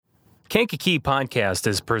Kankakee Podcast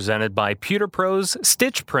is presented by Pewter Pros,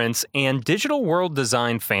 Stitch Prints, and Digital World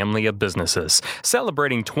Design family of businesses,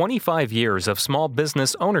 celebrating 25 years of small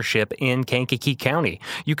business ownership in Kankakee County.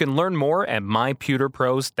 You can learn more at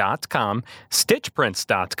mypewterpros.com,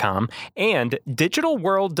 stitchprints.com, and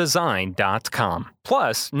digitalworlddesign.com.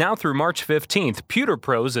 Plus, now through March 15th, Pewter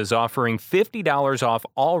Pros is offering $50 off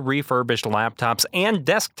all refurbished laptops and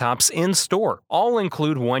desktops in store. All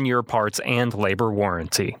include 1-year parts and labor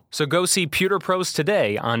warranty. So go see Pewter Pros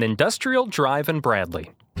today on Industrial Drive in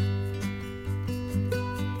Bradley.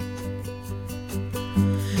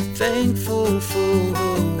 Thankful for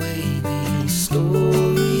the way these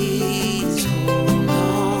stories hold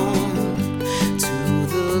on to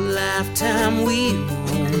the lifetime we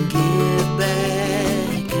won't get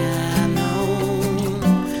back. I know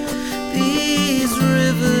these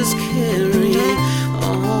rivers carry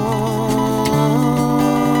on.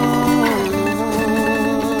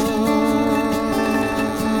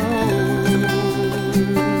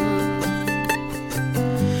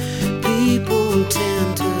 People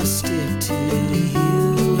tend to stick to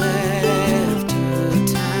you after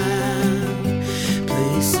time.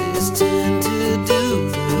 Places tend to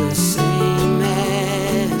do the same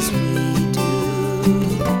as we do.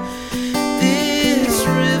 This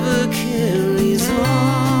river carries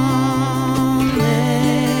on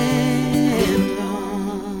and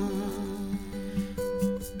on.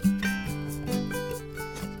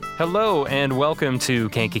 Hello and welcome to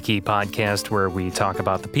Kankakee Podcast, where we talk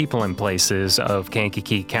about the people and places of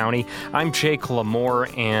Kankakee County. I'm Jake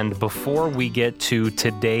Lamore, and before we get to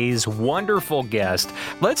today's wonderful guest,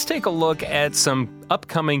 let's take a look at some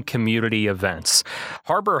upcoming community events.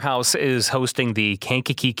 Harbor House is hosting the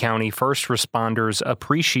Kankakee County First Responders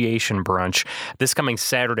Appreciation Brunch this coming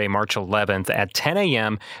Saturday, March 11th at 10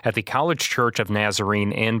 a.m. at the College Church of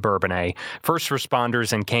Nazarene in Bourbonnais. First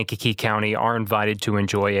responders in Kankakee County are invited to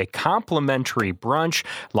enjoy a complimentary brunch,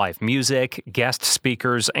 live music, guest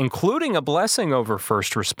speakers, including a blessing over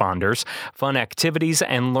first responders, fun activities,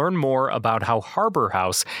 and learn more about how Harbor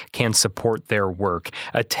House can support their work.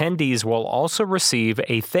 Attendees will also receive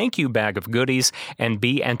a thank you bag of goodies and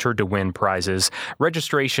be entered to win prizes.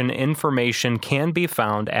 Registration information can be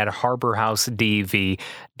found at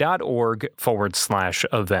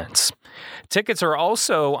harborhousedv.org/events. Tickets are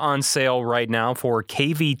also on sale right now for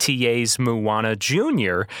KVTA's Moana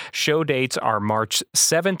Jr. Show dates are March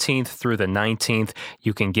 17th through the 19th.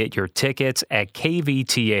 You can get your tickets at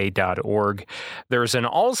kvta.org. There's an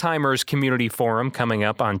Alzheimer's Community Forum coming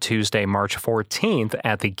up on Tuesday, March 14th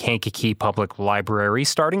at the Kankakee Public Library,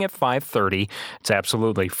 starting at 5:30. It's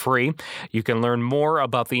absolutely free. You can learn more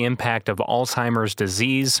about the impact of Alzheimer's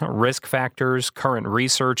disease, risk factors, current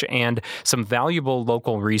research, and some valuable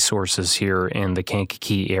local resources here in the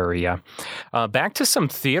Kankakee area. Back to some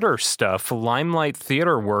theater stuff. Limelight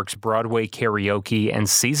Theater Works Broadway Karaoke and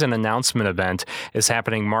Season Announcement Event is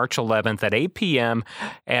happening March 11th at 8 p.m.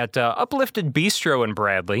 at Uplifted Bistro in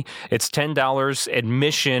Bradley. It's $10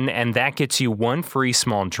 admission, and that gets you one free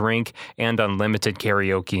small drink and unlimited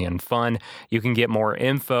karaoke and fun. You can get more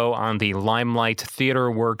info on the Limelight Theater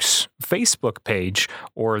Works Facebook page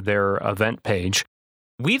or their event page.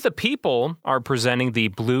 We the People are presenting the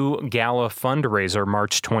Blue Gala fundraiser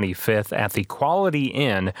March 25th at the Quality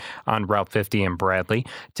Inn on Route 50 in Bradley.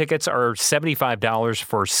 Tickets are $75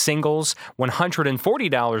 for singles,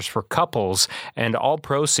 $140 for couples, and all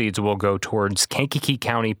proceeds will go towards Kankakee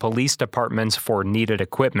County Police Departments for needed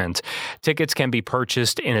equipment. Tickets can be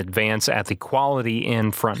purchased in advance at the Quality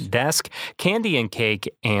Inn front desk, Candy and Cake,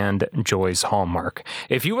 and Joy's Hallmark.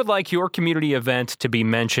 If you would like your community event to be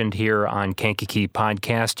mentioned here on Kankakee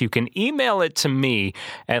Podcast, you can email it to me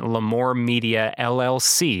at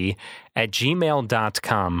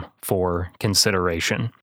lamoremediallc@gmail.com for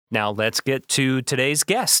consideration. Now let's get to today's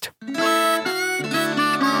guest.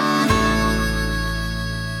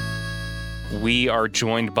 We are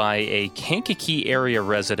joined by a Kankakee area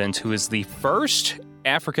resident who is the first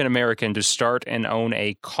African-American to start and own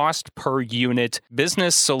a cost-per-unit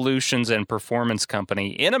business solutions and performance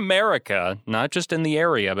company in America, not just in the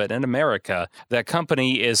area, but in America. That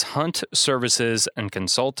company is Hunt Services and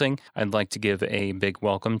Consulting. I'd like to give a big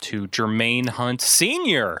welcome to Jermaine Hunt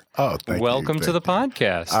Sr. Oh, thank you. Welcome to the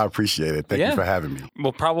podcast. I appreciate it. Thank you for having me.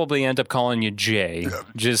 We'll probably end up calling you Jay,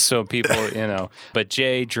 just so people, But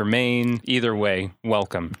Jay, Jermaine, either way,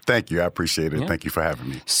 welcome. Thank you. I appreciate it. Yeah. Thank you for having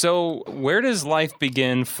me. So where does life begin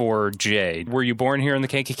begin for Jay. Were you born here in the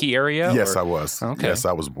Kankakee area? Yes, I was. Okay. Yes,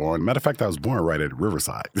 I was born. Matter of fact, I was born right at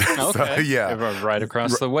Riverside. Okay. So, yeah. Right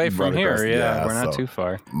across the way from Right here. across- Yeah, we're not so too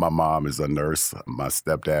far. My mom is a nurse. My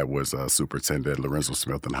stepdad was a superintendent at Lorenzo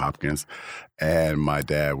Smith and Hopkins. And my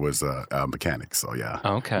dad was a mechanic. So, yeah.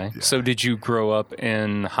 Okay. Yeah. So did you grow up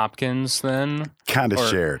in Hopkins then? Kind of Or-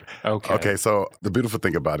 shared. Okay. Okay, so the beautiful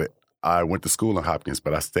thing about it, I went to school in Hopkins,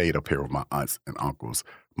 but I stayed up here with my aunts and uncles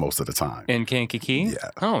most of the time. In Kankakee? Yeah.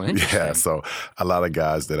 Oh, interesting. Yeah, so a lot of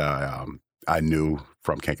guys that I knew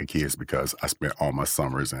from Kankakee is because I spent all my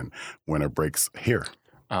summers and winter breaks here.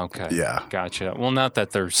 Okay. Yeah. Gotcha. Well, not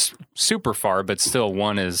that they're super far, but still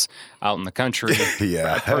one is out in the country.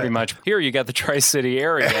 Yeah. Pretty much. Here you got the Tri-City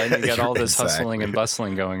area and you got all this hustling Exactly. and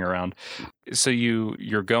bustling going around. So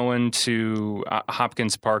you're going to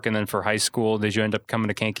Hopkins Park, and then for high school, did you end up coming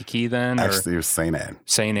to Kankakee then? Or Actually, it was St. Anne.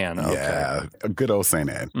 St. Anne. Okay. Yeah, a good old St.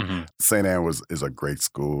 Anne. Mm-hmm. St. Anne is a great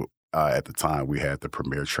school. At the time, we had the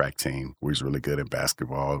premier track team. We was really good in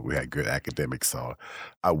basketball. We had good academics. So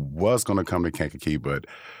I was going to come to Kankakee, but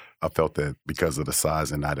I felt that because of the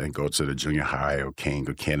size and I didn't go to the junior high or King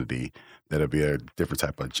or Kennedy, that it'd be a different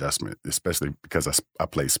type of adjustment, especially because I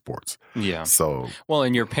play sports. Yeah. So, Well,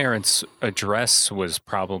 and your parents' address was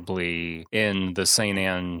probably in the St.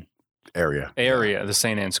 Anne area. the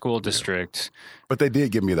St. Anne School District. But they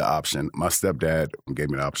did give me the option. My stepdad gave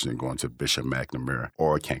me the option of going to Bishop McNamara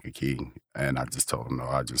or Kankakee. And I just told him, no,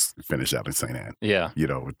 I just finished out in St. Anne, Yeah.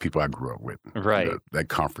 with people I grew up with. Right. That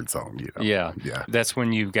comfort zone, Yeah. Yeah. That's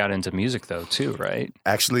when you got into music, though, too, right?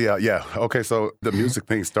 Actually, yeah. Okay, so the music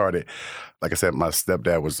thing started, like I said, my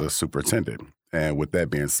stepdad was a superintendent. And with that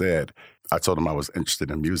being said, I told him I was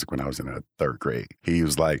interested in music when I was in the third grade. He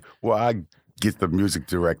was like, well, I get the music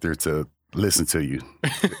director to listen to you.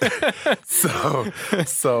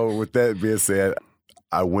 So with that being said,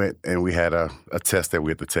 I went and we had a test that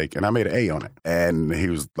we had to take, and I made an A on it. And he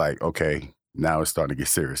was like, okay, now it's starting to get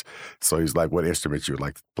serious. So he's like, what instrument you would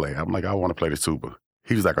like to play? I'm like, I want to play the tuba.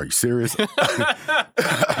 He was like, are you serious?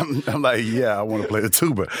 I'm like, yeah, I want to play the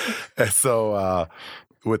tuba. And so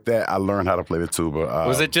with that, I learned how to play the tuba.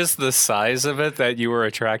 Was it just the size of it that you were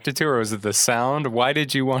attracted to, or was it the sound? Why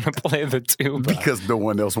did you want to play the tuba? Because no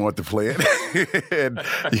one else wanted to play it. And,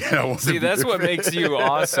 See, that's what makes you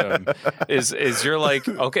awesome. Is you're like,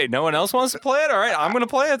 okay, no one else wants to play it. All right, I'm going to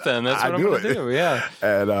play it then. That's what I'm going to do. Yeah.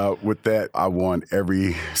 And with that, I won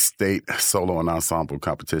every state solo and ensemble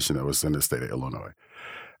competition that was in the state of Illinois.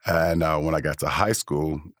 And when I got to high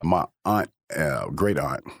school, my aunt, great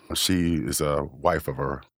aunt, she is a wife of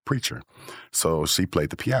a preacher. So she played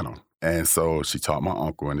the piano. And so she taught my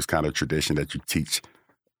uncle, and it's kind of tradition that you teach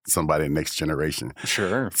somebody the next generation.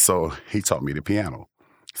 Sure. So he taught me the piano.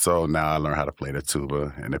 So now I learned how to play the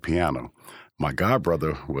tuba and the piano. My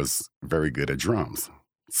godbrother was very good at drums.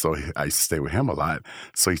 So I used to stay with him a lot.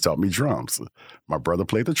 So he taught me drums. My brother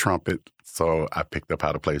played the trumpet. So I picked up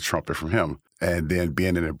how to play the trumpet from him. And then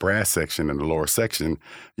being in the brass section and the lower section,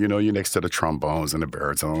 you're next to the trombones and the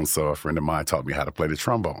baritones. So a friend of mine taught me how to play the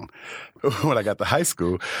trombone. When I got to high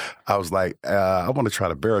school, I was like, I want to try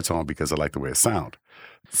the baritone because I like the way it sounds.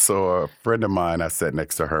 So a friend of mine, I sat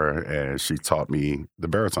next to her, and she taught me the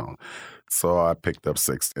baritone. So I picked up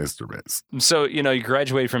 6 instruments. So, you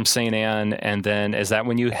graduated from St. Anne, and then is that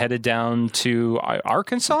when you headed down to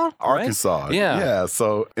Arkansas? Right? Arkansas. Yeah. Yeah.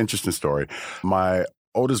 So interesting story. My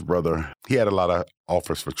oldest brother, he had a lot of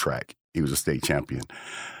offers for track. He was a state champion.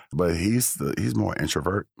 But he's more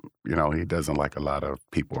introvert. He doesn't like a lot of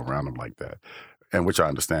people around him like that. And which I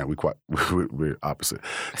understand, we're opposite.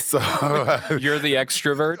 So You're the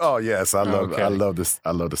extrovert? Oh yes, I love Okay. I love this.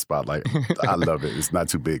 I love the spotlight. I love it. It's not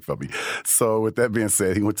too big for me. So with that being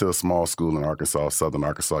said, he went to a small school in Arkansas, Southern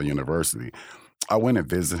Arkansas University. I went and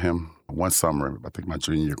visited him one summer, I think my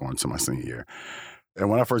junior year going to my senior year. And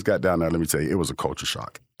when I first got down there, let me tell you, it was a culture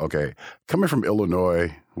shock. Okay, coming from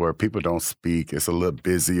Illinois, where people don't speak, it's a little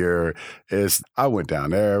busier. I went down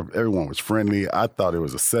there, everyone was friendly. I thought it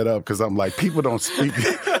was a setup because I'm like, people don't speak.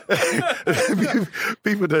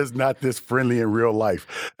 People that's not this friendly in real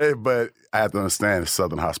life. But I have to understand it's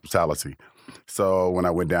Southern hospitality. So when I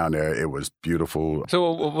went down there, it was beautiful.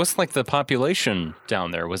 So what's like the population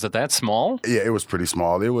down there? Was it that small? Yeah, it was pretty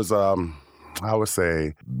small. It was, I would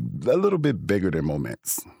say, a little bit bigger than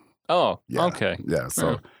Moments. Oh, Yeah. okay. Yeah,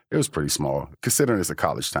 so it was pretty small, considering it's a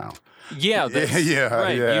college town. Yeah, that's, Yeah,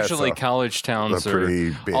 right. yeah, Usually so college towns they're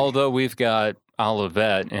pretty big. although we've got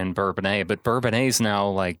Olivet and Bourbonnais, but Bourbonnais now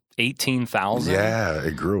like 18,000. Yeah,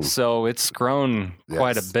 it grew. So it's grown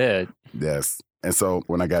quite a Yes. bit. Yes. And so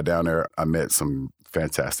when I got down there, I met some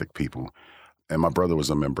fantastic people. And my brother was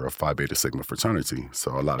a member of Phi Beta Sigma fraternity.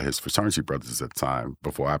 So a lot of his fraternity brothers at the time,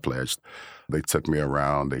 before I pledged, they took me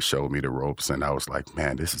around, they showed me the ropes, and I was like,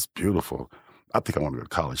 man, this is beautiful. I think I want to go to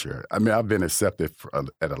college here. I mean, I've been accepted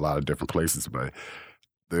at a lot of different places, but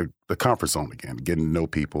the comfort zone again, getting to know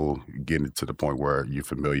people, getting to the point where you're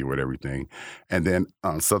familiar with everything. And then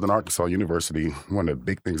Southern Arkansas University, one of the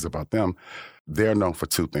big things about them, they're known for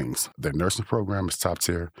two things. Their nursing program is top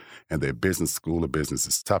tier, and their business school of business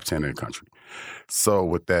is top 10 in the country. So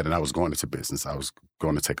with that, and I was going into business, I was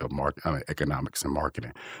going to take up economics and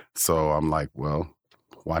marketing. So I'm like, well,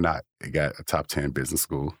 why not? It got a top 10 business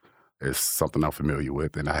school. It's something I'm familiar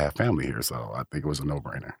with, and I have family here, so I think it was a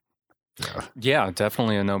no-brainer. Yeah,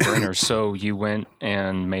 definitely a no-brainer. So you went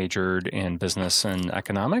and majored in business and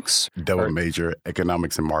economics? Double major,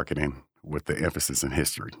 economics and marketing with the emphasis in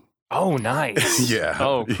history. Oh, nice. Yeah.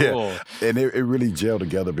 Oh, cool. Yeah. And it really gelled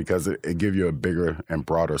together because it gives you a bigger and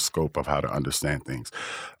broader scope of how to understand things.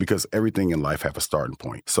 Because everything in life have a starting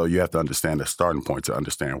point. So you have to understand the starting point to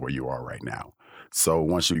understand where you are right now. So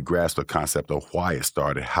once you grasp the concept of why it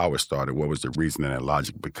started, how it started, what was the reasoning and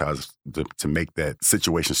logic, because to make that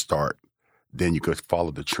situation start, then you could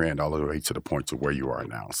follow the trend all the way to the point to where you are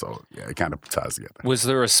now. So yeah, it kind of ties together. Was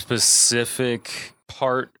there a specific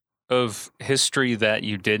part of history that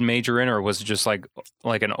you did major in, or was it just like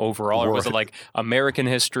an overall, or was it like American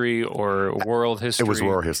history or world history? It was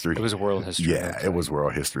world history. It was world history. Yeah, okay. It was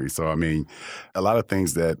world history. So, I mean, a lot of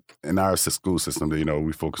things that in our school system,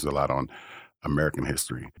 we focus a lot on American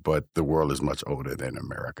history, but the world is much older than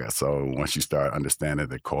America. So once you start understanding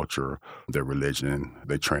their culture, their religion,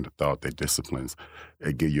 their train of thought, their disciplines,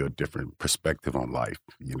 it gives you a different perspective on life,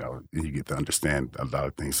 and you get to understand a lot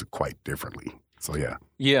of things quite differently. So, yeah.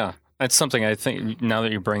 Yeah. That's something I think, now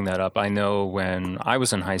that you bring that up, I know when I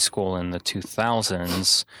was in high school in the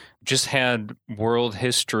 2000s, just had world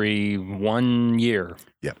history 1 year.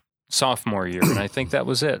 Yep. Sophomore year. And I think that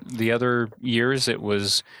was it. The other years, it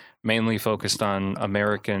was mainly focused on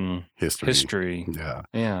American history. Yeah.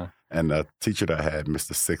 Yeah. And the teacher that I had,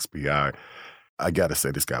 Mr. Sixby, I got to say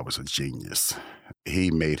this guy was a genius. He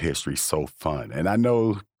made history so fun. And I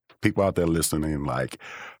know people out there listening like,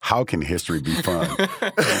 how can history be fun?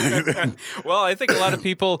 Well, I think a lot of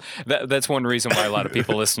people, that's one reason why a lot of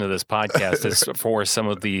people listen to this podcast is for some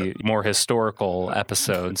of the more historical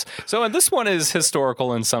episodes. So, and this one is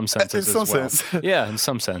historical in some senses in some as well. sense. Yeah, in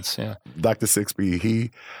some sense, yeah. Dr. Sixby,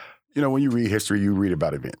 he, when you read history, you read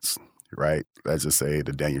about events, right? Let's just say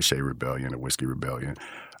the Daniel Shea Rebellion, the Whiskey Rebellion,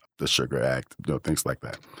 the Sugar Act, things like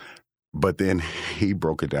that. But then he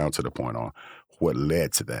broke it down to the point on what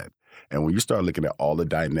led to that. And when you start looking at all the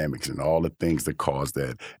dynamics and all the things that caused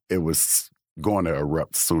that, it was going to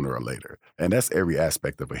erupt sooner or later. And that's every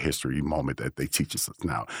aspect of a history moment that they teach us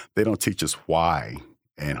now. They don't teach us why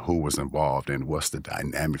and who was involved and what's the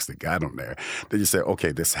dynamics that got them there. They just say,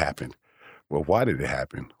 okay, this happened. Well, why did it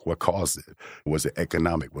happen? What caused it? Was it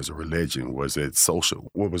economic? Was it religion? Was it social?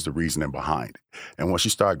 What was the reasoning behind it? And once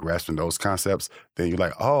you start grasping those concepts, then you're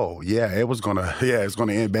like, oh, yeah, it's going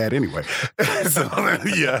to end bad anyway. So,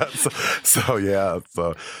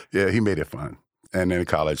 he made it fun. And in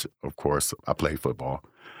college, of course, I played football.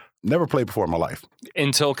 Never played before in my life.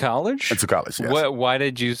 Until college? Until college, yes. Why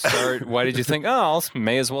did you start? Why did you think, I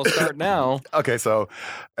may as well start now? Okay, so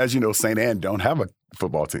as you know, St. Anne don't have a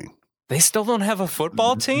football team. They still don't have a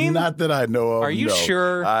football team? Not that I know of. Are you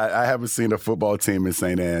sure? I haven't seen a football team in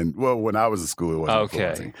St. Anne. Well, when I was in school, it wasn't a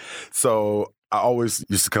football team. So I always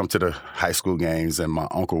used to come to the high school games, and my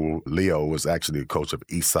uncle Leo was actually a coach of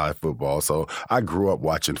East Side football. So I grew up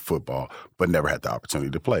watching football, but never had the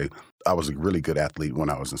opportunity to play. I was a really good athlete when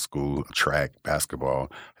I was in school, track,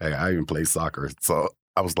 basketball. Hey, I even played soccer. So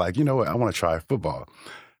I was like, you know what? I want to try football.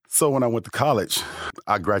 So when I went to college,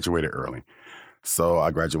 I graduated early. So I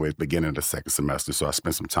graduated beginning of the second semester, so I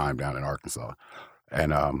spent some time down in Arkansas.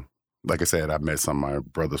 And like I said, I met some of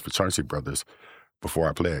my fraternity brothers, before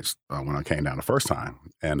I pledged when I came down the first time.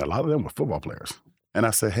 And a lot of them were football players. And I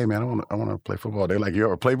said, hey, man, I want to play football. They're like, you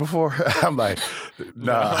ever play before? I'm like,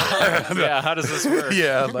 nah. Yeah, how does this work?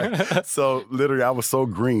 Yeah. So literally, I was so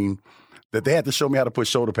green that they had to show me how to put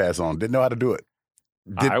shoulder pads on. Didn't know how to do it.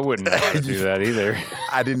 I wouldn't know how to do that either.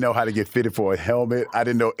 I didn't know how to get fitted for a helmet. I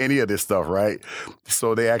didn't know any of this stuff, right?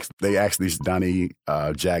 So they asked these Donnie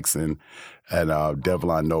Jackson and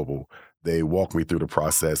Devlon Noble. They walked me through the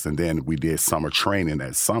process, and then we did summer training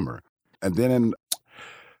that summer. And then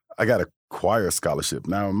I got a choir scholarship.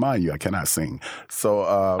 Now, mind you, I cannot sing. So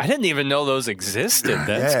I didn't even know those existed.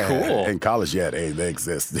 That's cool. In college, yeah, they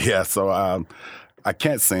exist. Yeah, so I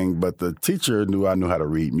can't sing, but the teacher knew I knew how to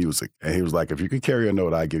read music. And he was like, if you could carry a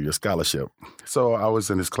note, I'd give you a scholarship. So I was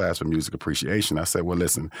in his class for music appreciation. I said, well,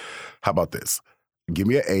 listen, how about this? Give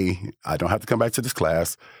me an A. I don't have to come back to this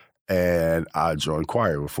class, and I join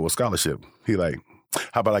choir with full scholarship. He like,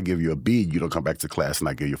 how about I give you a B? You don't come back to class, and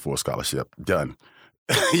I give you a full scholarship. Done.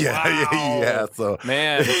 Yeah. So,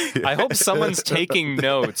 man, I hope someone's taking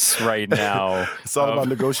notes right now. It's all about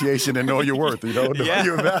negotiation and knowing your worth, knowing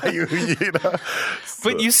your value.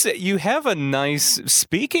 But you say you have a nice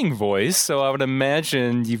speaking voice, so I would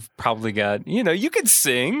imagine you've probably got, you could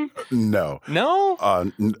sing. No. No?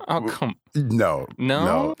 Oh, come.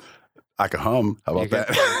 No. I can hum. How about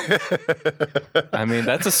that? I mean,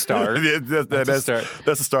 that's a start. That's a start.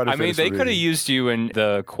 That's a start. I mean, they could have used you in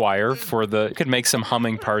the choir could make some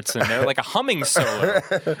humming parts in there, like a humming solo,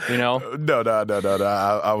 No.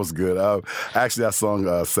 I was good. Actually, I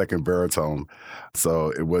sung second baritone,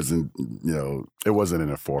 so it wasn't, it wasn't in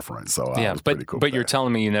the forefront. So I was pretty cool. But you're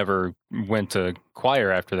telling me you never went to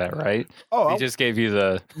choir after that, right? Oh, he just gave you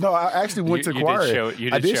the. No, I actually went to choir.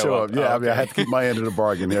 I did show up. Yeah, oh, okay. I mean, I had to keep my end of the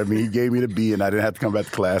bargain. I mean, he gave me the B, and I didn't have to come back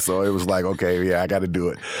to class, so it was like, okay, yeah, I got to do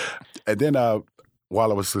it. And then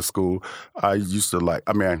while I was in school, I used to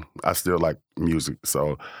I still like music,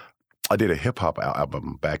 so I did a hip hop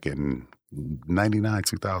album back in 99,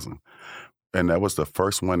 2000, and that was the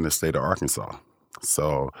first one in the state of Arkansas.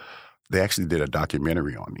 So they actually did a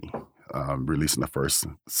documentary on me. Releasing the first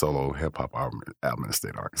solo hip-hop album in the state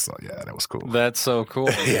of Arkansas. Yeah, that was cool. That's so cool.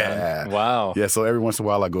 Yeah. Wow. Yeah, so every once in a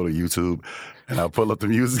while I go to YouTube and I pull up the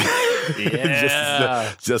music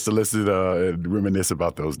just to listen and reminisce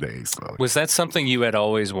about those days. So. Was that something you had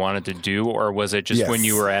always wanted to do, or was it just when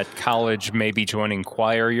you were at college, maybe joining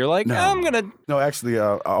choir, you're like, I'm going to... No, actually,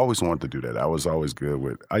 I always wanted to do that. I was always good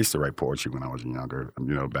with... I used to write poetry when I was younger,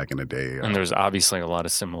 back in the day. And there's obviously a lot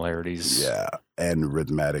of similarities. Yeah, and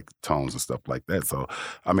rhythmic tones and stuff like that. So,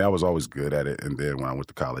 I mean, I was always good at it. And then when I went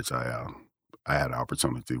to college, I had an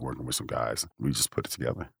opportunity working with some guys. We just put it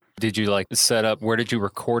together. Did you set up, where did you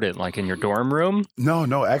record it? Like in your dorm room?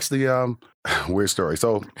 No, actually, weird story.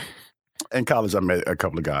 So in college, I met a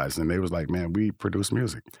couple of guys and they was like, man, we produce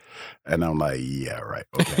music. And I'm like, yeah, right.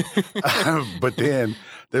 Okay. But then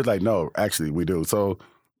they're like, no, actually we do. So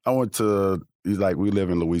I went to, we live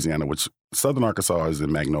in Louisiana, which Southern Arkansas is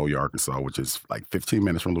in Magnolia, Arkansas, which is like 15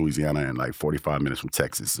 minutes from Louisiana and like 45 minutes from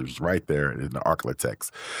Texas. It was right there in the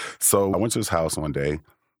Arklatex. So I went to his house one day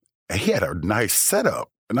and he had a nice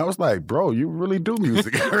setup. And I was like, bro, you really do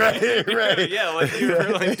music, right? Yeah, you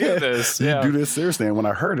really do this. You do this seriously. And when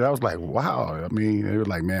I heard it, I was like, wow. I mean, they were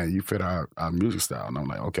like, man, you fit our music style. And I'm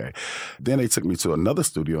like, okay. Then they took me to another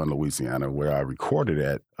studio in Louisiana where I recorded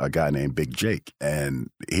at a guy named Big Jake. And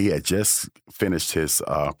he had just finished his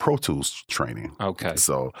Pro Tools training. Okay.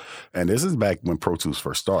 So, and this is back when Pro Tools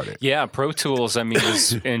first started. Yeah, Pro Tools,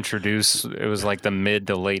 was introduced, it was like the mid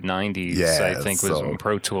to late 90s, I think, was when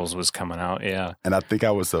Pro Tools was coming out, yeah. And I think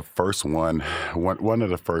I was the first one of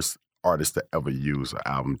the first artists to ever use an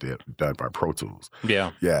album done by Pro Tools.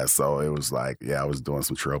 Yeah. Yeah, so it was like, I was doing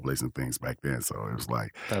some trailblazing things back then, so it was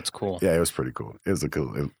like... That's cool. Yeah, it was pretty cool. It was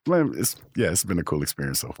it's been a cool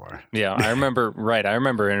experience so far. Yeah, I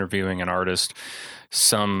remember interviewing an artist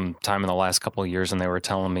sometime in the last couple of years, and they were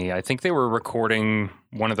telling me, I think they were recording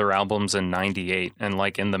one of their albums in 98, and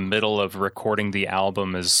like in the middle of recording the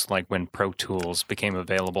album is like when Pro Tools became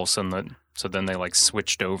available, so then they like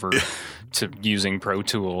switched over to using Pro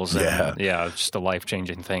Tools. And it's just a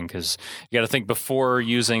life-changing thing because you got to think before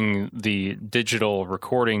using the digital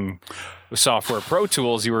recording software Pro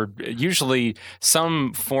Tools, you were usually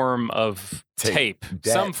some form of tape,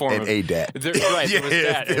 some form of ADAT. There was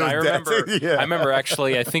that. And I remember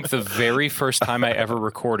actually, I think the very first time I ever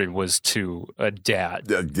recorded was to a DAT.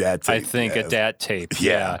 A DAT tape. I think a DAT tape.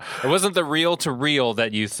 Yeah. It wasn't the reel-to-reel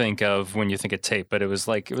that you think of when you think of tape, but it was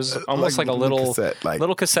almost like a little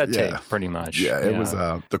cassette tape, pretty much. Yeah, it was.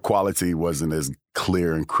 The quality wasn't as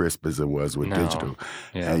clear and crisp as it was with digital.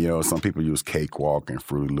 Yeah. And some people use Cakewalk and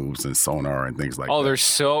Fruit Loops and Sonar and things like that. There's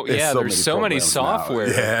so many software.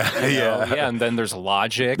 Yeah. And then there's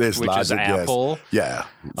Logic, which is Apple. Yes.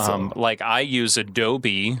 Yeah. So, I use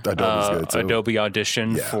Adobe. Adobe's good too. Adobe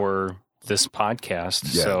Audition for this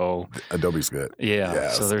podcast. Yeah. So Adobe's good. Yeah.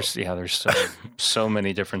 So there's so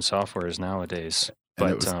many different softwares nowadays.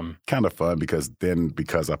 But it was kind of fun because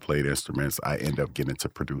I played instruments, I end up getting into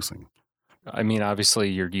producing. I mean, obviously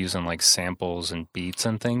you're using like samples and beats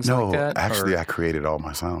and things No, like that? actually, or- I created all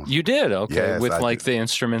my songs. You did? Okay. Yes, With I like did. the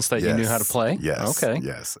instruments that you knew how to play? Yes. Okay.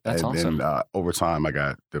 Yes. That's and awesome. then over time, I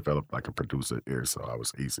got developed like a producer ear, so I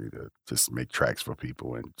was easy to just make tracks for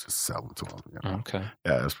people and just sell them to them. You know? Okay.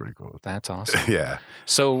 Yeah, that's pretty cool. That's awesome. Yeah.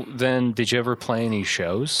 So then, did you ever play any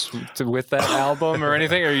shows with that album or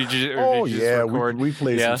anything? Or you just, Oh, did you yeah. just record? We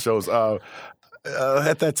played Yeah. some shows.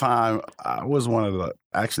 At that time, I was one of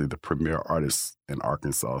the premier artists in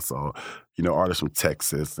Arkansas. So, artists from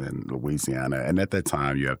Texas and Louisiana. And at that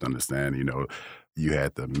time, you have to understand, you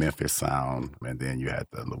had the Memphis sound, and then you had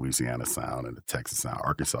the Louisiana sound and the Texas sound.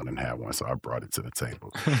 Arkansas didn't have one, so I brought it to the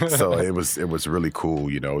table. So it was really cool,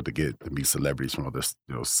 to meet celebrities from other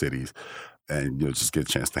cities, and just get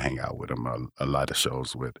a chance to hang out with them. A lot of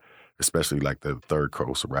shows with, especially like the Third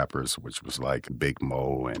Coast rappers, which was like Big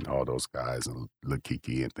Mo and all those guys, and Lil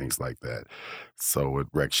Kiki and things like that. So with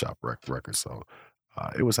Rec Shop Records, so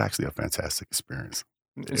it was actually a fantastic experience.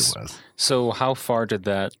 It was. So how far did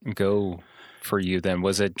that go for you then?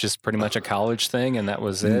 Was it just pretty much a college thing and that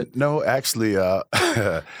was it? No, actually,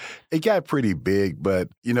 it got pretty big, but,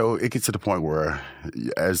 it gets to the point where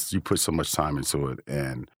as you put so much time into it,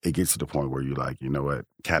 and it gets to the point where you like, you know what,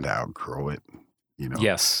 kind of outgrow it,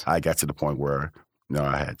 Yes. I got to the point where,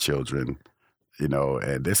 I had children,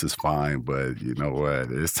 and this is fine, but you know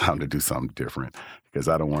what, it's time to do something different because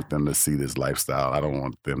I don't want them to see this lifestyle. I don't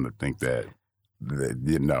want them to think that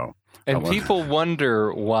And people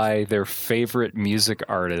wonder why their favorite music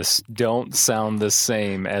artists don't sound the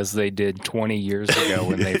same as they did 20 years ago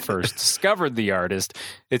when they first discovered the artist.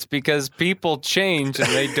 It's because people change and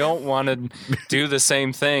they don't want to do the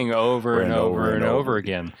same thing over and over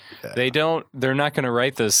again. Yeah. They're not going to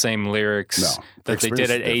write the same lyrics No. that they did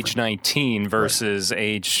at Experience is age 19 versus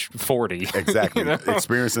age 40. Exactly.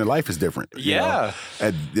 Experience in life is different. Yeah.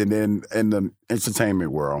 And then in the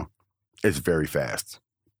entertainment world, it's very fast.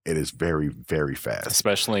 It is very, very fast.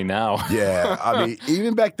 Especially now. Yeah, I mean,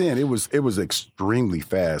 even back then, it was extremely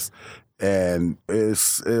fast, and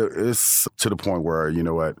it's to the point where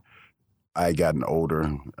I gotten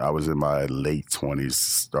older. I was in my late 20s,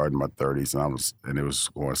 starting my 30s, and it was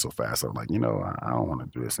going so fast. I'm like, I don't want to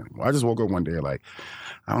do this anymore. I just woke up one day like,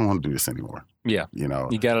 I don't want to do this anymore. Yeah. You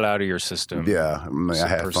got it out of your system. Yeah, I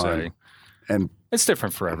had fun. And it's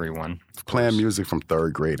different for everyone. Playing music from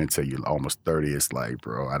third grade until you're almost 30, it's like,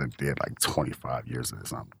 bro, I did like 25 years of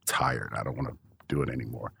this. I'm tired. I don't want to do it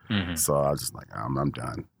anymore. Mm-hmm. So I was just like, I'm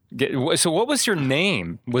done. So what was your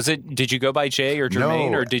name? Did you go by Jay or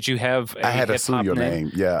Jermaine, or did you have I had a studio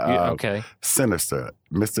name. Yeah. Okay. Sinister.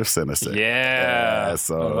 Mr. Sinister. Yeah.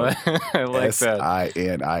 So I like that.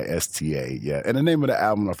 Sinista. Yeah. And the name of the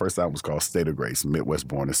album, my first album was called State of Grace, Midwest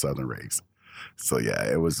Born and Southern Raised. So yeah,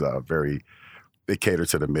 it was it catered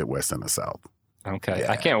to the Midwest and the South. Okay.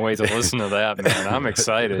 Yeah. I can't wait to listen to that, man. I'm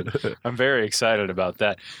excited. I'm very excited about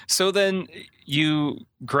that. So then you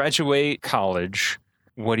graduate college.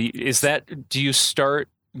 Do you start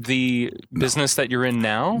the business that you're in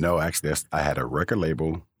now? No, actually, I had a record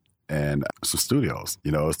label and some studios,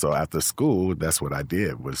 so after school, that's what I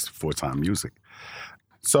did was full-time music.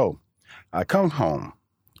 So I come home,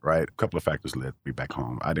 right? A couple of factors led me back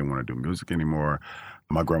home. I didn't want to do music anymore.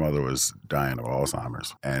 My grandmother was dying of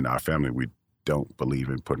Alzheimer's, and our family, we don't believe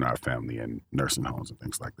in putting our family in nursing homes and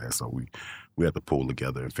things like that. So we had to pull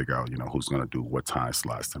together and figure out, who's going to do what time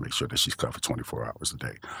slots to make sure that she's covered 24 hours a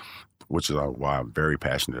day, which is why I'm very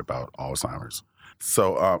passionate about Alzheimer's.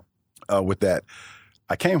 So with that,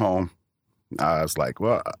 I came home. I was like,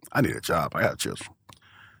 well, I need a job. I got children.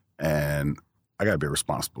 And I got to be a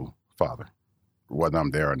responsible father. Whether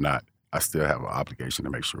I'm there or not, I still have an obligation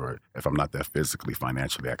to make sure if I'm not there physically,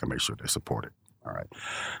 financially, I can make sure they're supported. All right.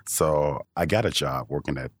 So I got a job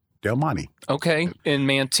working at Del Monte. Okay. In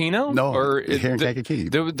Mantino? No, here in Kankakee.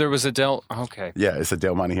 There was a Del... Okay. Yeah, it's a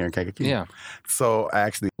Del Monte here in Kankakee. Yeah. So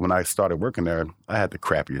actually, when I started working there, I had the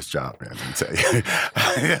crappiest job, man, let me tell you.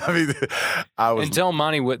 I mean, I was... And Del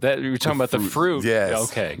Monte, you were talking about the fruit.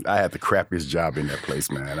 Yes. Okay. I had the crappiest job in that place,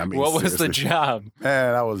 man. I mean, what was the seriously. job?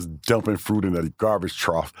 Man, I was dumping fruit in a garbage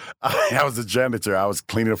trough. I was a janitor. I was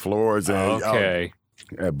cleaning the floors. And, okay.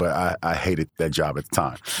 But I hated that job at the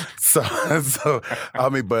time. So I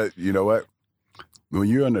mean, but you know what? When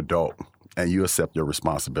you're an adult and you accept your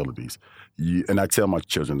responsibilities, and I tell my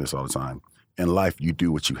children this all the time, in life, you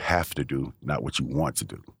do what you have to do, not what you want to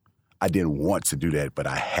do. I didn't want to do that, but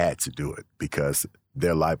I had to do it because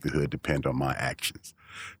their livelihood depended on my actions.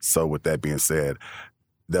 So with that being said,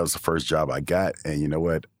 that was the first job I got. And you know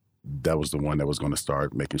what? that was the one that was going to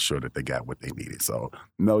start making sure that they got what they needed. So,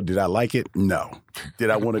 no, did I like it? No. Did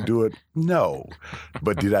I want to do it? No.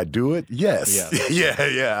 But did I do it? Yes.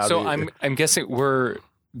 Yeah. So I'm guessing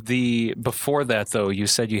before that though, you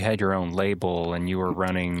said you had your own label and you were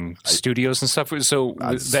running studios and stuff. So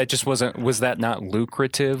that just was that not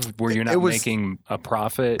lucrative? Were you not making a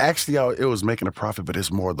profit? Actually, it was making a profit, but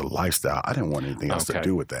it's more the lifestyle. I didn't want anything else to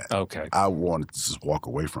do with that. Okay. I wanted to just walk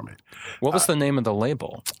away from it. What was the name of the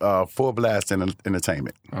label? Full Blast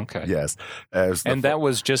Entertainment. Okay. Yes. And that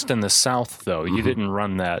was just in the South though. You didn't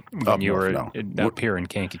run that when you were up here in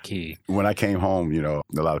Kankakee. When I came home, a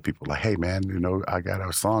lot of people were like, hey man, I got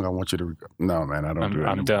a song I want you to no man, I don't do it anymore.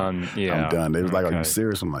 I'm done. Yeah. I'm done. They was like, are you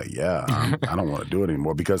serious? I'm like, yeah, I don't want to do it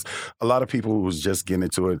anymore, because a lot of people who was just getting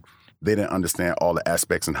into it, they didn't understand all the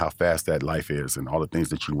aspects and how fast that life is and all the things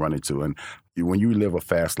that you run into. And when you live a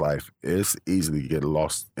fast life, it's easy to get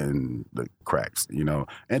lost in the cracks,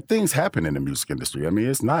 and things happen in the music industry. I mean,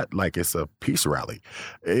 it's not like it's a peace rally.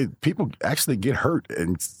 People actually get hurt and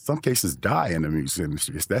in some cases die in the music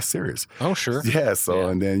industry. It's that serious. Oh, sure. Yeah. So,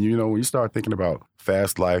 and then, when you start thinking about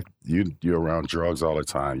fast life, you're around drugs all the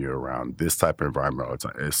time. You're around this type of environment all the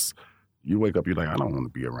time. You wake up, you're like, I don't want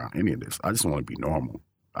to be around any of this. I just want to be normal.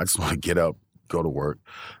 I just want to get up, go to work,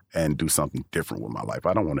 and do something different with my life.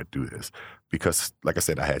 I don't want to do this because, like I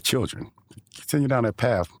said, I had children. Continue down that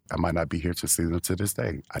path, I might not be here to see them to this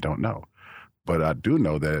day. I don't know. But I do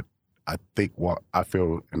know that I think I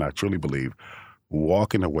feel and I truly believe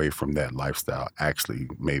walking away from that lifestyle actually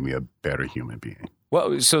made me a better human being.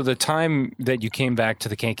 Well, so the time that you came back to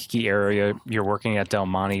the Kankakee area, you're working at Del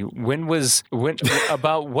Monte.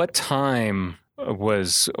 About what time?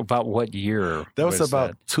 About what year? That was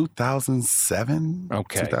about 2007,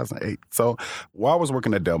 2008. So while I was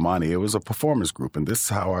working at Del Monte, it was a performance group, and this is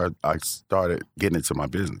how I started getting into my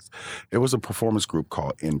business. It was a performance group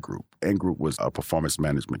called N Group. N Group was a performance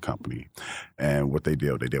management company, and what they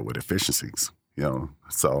dealt with efficiencies.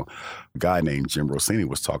 So a guy named Jim Rossini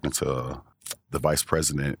was talking to the vice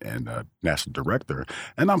president and national director,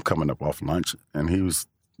 and I'm coming up off lunch, and he was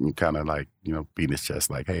kind of like, beating his chest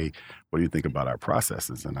like, hey, what do you think about our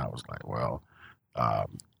processes? And I was like, well,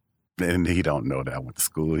 and he don't know that I went to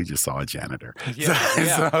school. He just saw a janitor.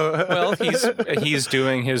 Yeah. Well, he's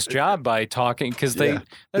doing his job by talking, because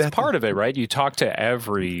that's part of it, right? You talk to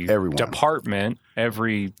everyone. Department,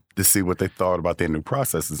 to see what they thought about their new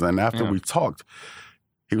processes. And after we talked,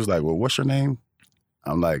 he was like, well, what's your name?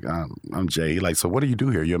 I'm like, I'm Jay. He's like, so what do you do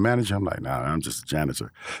here? You're a manager? I'm like, nah, I'm just a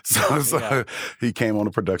janitor. So he came on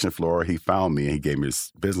the production floor. He found me and he gave me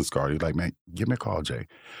his business card. He's like, man, give me a call, Jay.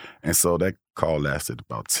 And so that call lasted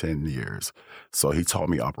about 10 years. So he taught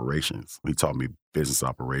me operations. He taught me business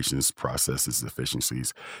operations, processes,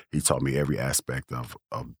 efficiencies. He taught me every aspect of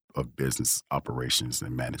business operations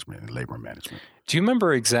and management and labor management. Do you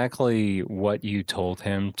remember exactly what you told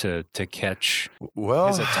him to catch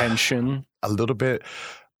his attention? A little bit,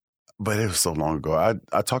 but it was so long ago.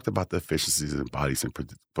 I talked about the efficiencies in bodies and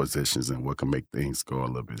positions and what can make things go a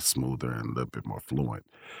little bit smoother and a little bit more fluent.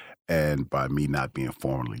 And by me not being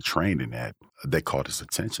formally trained in that, they caught his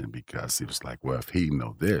attention because he was like, well, if he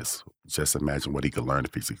know this, just imagine what he could learn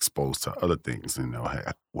if he's exposed to other things,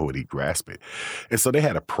 what would he grasp it? And so they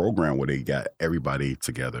had a program where they got everybody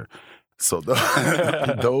together. So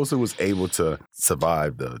those who was able to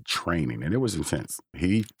survive the training, and it was intense.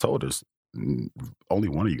 He told us, only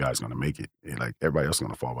one of you guys is going to make it. Like everybody else is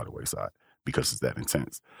going to fall by the wayside because it's that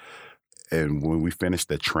intense. And when we finished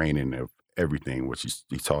that training of everything, which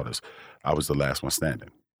he taught us, I was the last one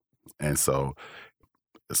standing. And so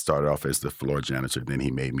it started off as the floor janitor. Then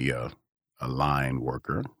he made me a line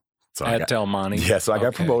worker. So at Del Monte? Yeah, so I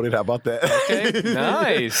got promoted. How about that? Okay,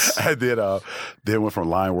 nice. I did. Then went from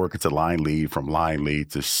line worker to line lead, from line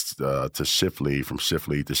lead to shift lead, from shift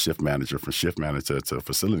lead to shift manager, from shift manager to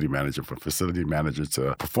facility manager, from facility manager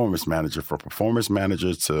to performance manager, from performance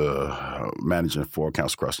manager to managing 4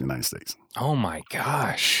 accounts across the United States. Oh my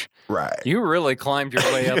gosh. Right. You really climbed your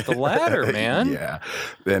way up the ladder, man. Yeah.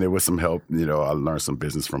 Then it was some help. I learned some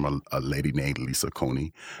business from a lady named Lisa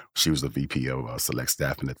Coney. She was the VP of Select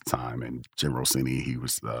Staffing at the time. And Jim Rossini, he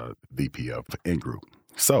was the VP of N Group.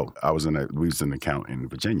 So we was an account in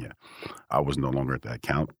Virginia. I was no longer at that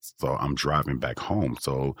account. So I'm driving back home.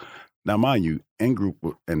 So now, mind you, N Group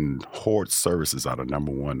and Horde Services are the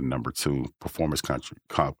number 1 and number 2 performance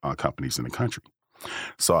companies in the country.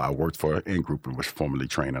 So I worked for N Group and was formerly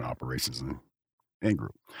trained in operations in N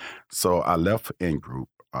Group. So I left N Group.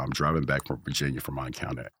 I'm driving back from Virginia from my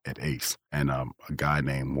encounter at ACE. And a guy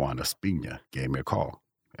named Juan Espina gave me a call.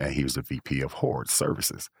 and he was the VP of Horde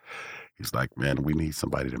Services. He's like, man, we need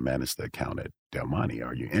somebody to manage the account at Del Monte.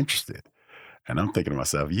 Are you interested? And I'm thinking to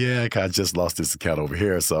myself, yeah, I just lost this account over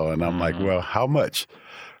here. So, and I'm like, well, how much?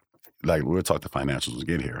 Like, we'll talk to financials when we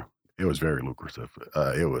get here. It was very lucrative.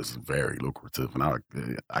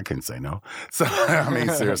 And I couldn't say no. So, I mean,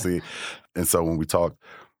 seriously. And so when we talked,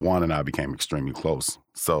 Juan and I became extremely close.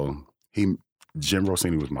 So Jim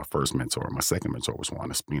Rossini was my first mentor. My second mentor was Juan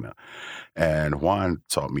Espina. And Juan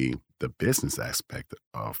taught me the business aspect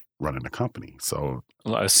of running a company. So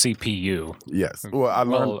a CPU. Yes. Well, I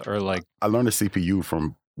learned the CPU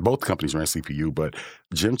from both companies ran CPU, but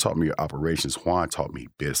Jim taught me operations. Juan taught me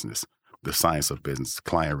business, the science of business,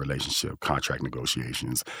 client relationship, contract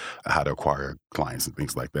negotiations, how to acquire clients and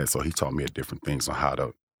things like that. So he taught me different things on how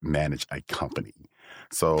to manage a company.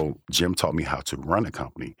 So Jim taught me how to run a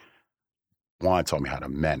company. Juan taught me how to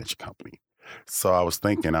manage a company. So I was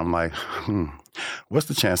thinking, I'm like, what's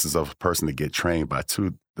the chances of a person to get trained by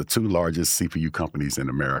the two largest CPU companies in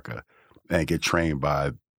America and get trained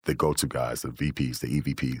by the go-to guys, the VPs, the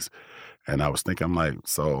EVPs? And I was thinking, I'm like,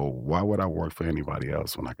 so why would I work for anybody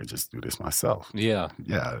else when I could just do this myself? Yeah.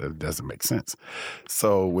 Yeah, it doesn't make sense.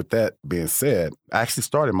 So with that being said, I actually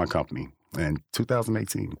started my company in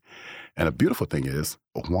 2018. And the beautiful thing is,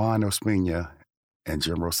 Juan Espina and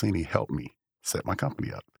Jim Rossini helped me set my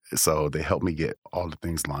company up. So they helped me get all the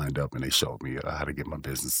things lined up, and they showed me how to get my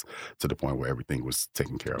business to the point where everything was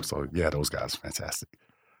taken care of. So yeah, those guys are fantastic.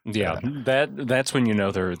 Yeah, that's when you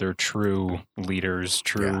know they're true leaders,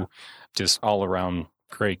 just all around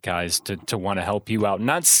great guys to want to help you out,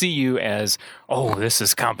 not see you as, oh, this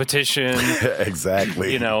is competition.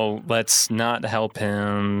 Exactly. Let's not help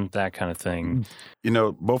him, that kind of thing.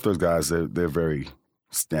 Both those guys, they're very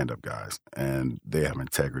stand-up guys, and they have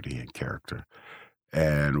integrity and character.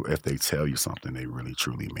 And if they tell you something, they really,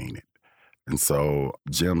 truly mean it. And so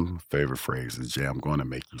Jim's favorite phrase is, Jim, I'm going to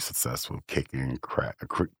make you successful, kicking,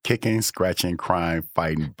 scratching, crying,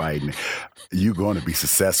 fighting, biting. You're going to be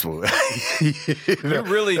successful. You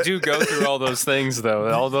really do go through all those things, though,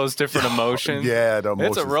 all those different emotions. Yeah, the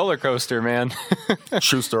emotions. It's a roller coaster, man.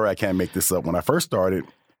 True story. I can't make this up. When I first started,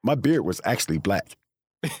 my beard was actually black.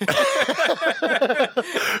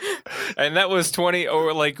 And that was 20,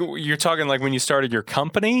 or like you're talking like when you started your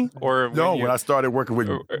company, or when I started working with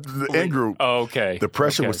the in-group. Oh, okay. The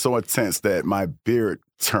pressure was so intense that my beard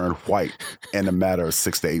turned white in a matter of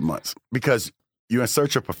 6 to 8 months, because you're in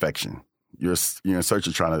search of perfection. You're in search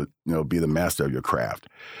of trying to be the master of your craft.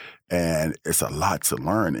 And it's a lot to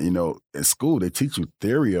learn. In school, they teach you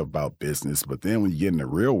theory about business, but then when you get in the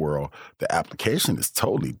real world, the application is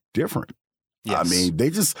totally different. Yes. I mean,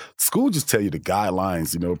 school just tell you the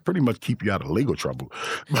guidelines, pretty much keep you out of legal trouble.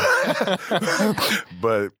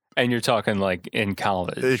 And you're talking like in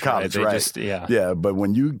college. In college, right? Yeah, but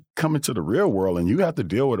when you come into the real world and you have to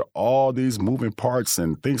deal with all these moving parts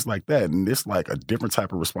and things like that, and it's like a different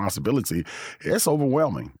type of responsibility, it's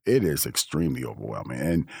overwhelming. It is extremely overwhelming.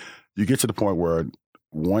 And you get to the point where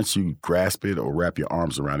once you grasp it or wrap your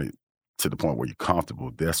arms around it to the point where you're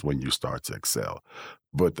comfortable, that's when you start to excel.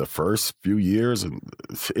 But the first few years,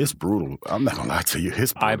 it's brutal. I'm not going to lie to you.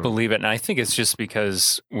 It's brutal. I believe it. And I think it's just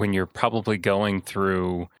because when you're probably going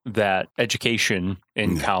through that education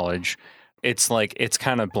in college, it's like it's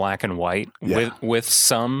kind of black and white with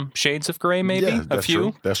some shades of gray, maybe a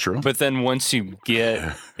few. True. That's true. But then once you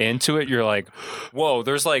get into it, you're like, whoa,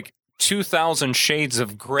 there's like 2,000 shades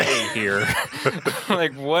of gray here.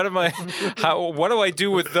 Like, what do I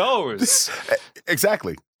do with those?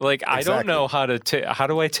 Exactly. Like, I don't know how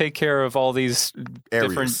do I take care of all these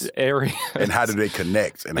different areas? And how do they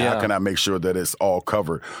connect? And how can I make sure that it's all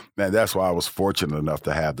covered? And that's why I was fortunate enough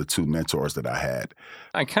to have the two mentors that I had.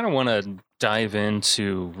 I kind of want to dive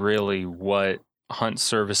into really what Hunt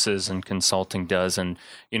Services and Consulting does, and,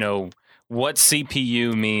 what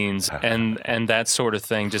CPU means and that sort of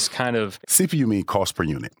thing, just kind of. CPU means cost per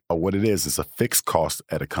unit. What it is a fixed cost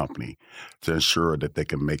at a company to ensure that they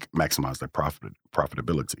can maximize their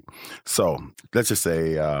profitability. So let's just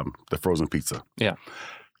say the frozen pizza. Yeah.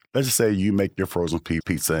 Let's just say you make your frozen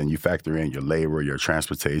pizza and you factor in your labor, your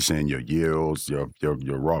transportation, your yields, your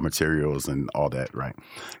raw materials and all that, right?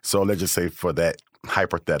 So let's just say for that,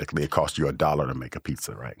 hypothetically, it costs you $1 to make a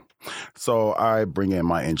pizza, right? So I bring in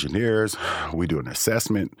my engineers. We do an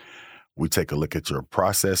assessment. We take a look at your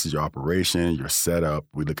processes, your operation, your setup.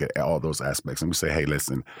 We look at all those aspects, and we say, hey,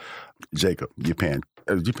 listen, Jacob, you're paying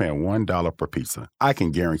 $1 per pizza. I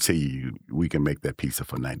can guarantee you we can make that pizza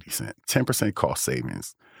for 90 cents, 10% cost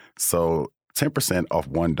savings. So 10% off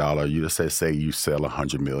 $1, you just say you sell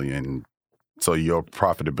 100 million, So your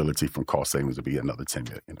profitability from cost savings would be another 10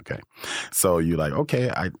 million. Okay. So you're like, okay,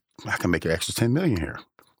 I can make an extra 10 million here.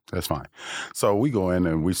 That's fine. So we go in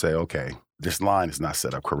and we say, okay, this line is not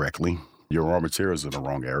set up correctly. Your raw materials in the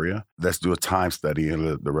wrong area. Let's do a time study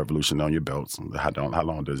and the revolution on your belts. How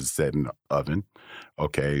long does it set in the oven?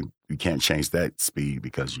 Okay, you can't change that speed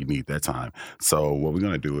because you need that time. So what we're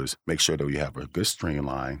going to do is make sure that we have a good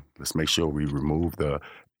streamline. Let's make sure we remove the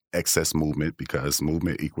excess movement because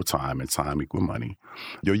movement equal time and time equal money.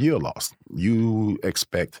 Your yield loss. You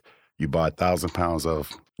buy 1,000 pounds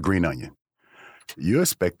of green onion. You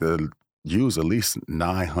expect to use at least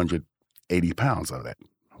 980 pounds of that.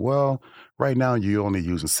 Well, right now you're only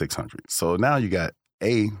using 600. So now you got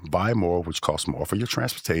buy more, which costs more for your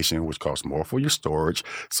transportation, which costs more for your storage.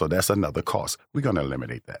 So that's another cost. We're going to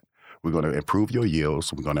eliminate that. We're going to improve your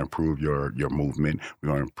yields. We're going to improve your movement. We're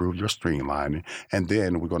going to improve your streamlining. And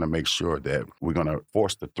then we're going to make sure that we're going to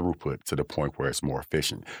force the throughput to the point where it's more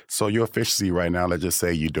efficient. So your efficiency right now, let's just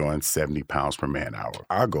say you're doing 70 pounds per man hour.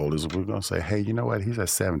 Our goal is we're going to say, hey, you know what? He's at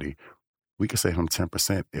 70. We can save him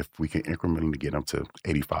 10% if we can incrementally get him to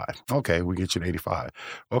 85. Okay, we get you to 85.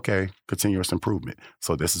 Okay, continuous improvement.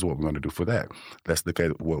 So this is what we're going to do for that. Let's look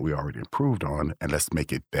at what we already improved on and let's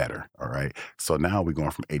make it better, all right? So now we're going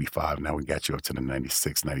from 85. Now we got you up to the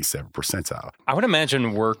 96, 97 percentile. I would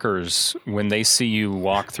imagine workers, when they see you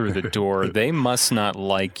walk through the door, they must not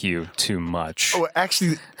like you too much. Oh,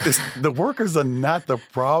 actually, the workers are not the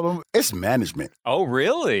problem. It's management. Oh,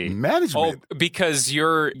 really? Management. Oh, because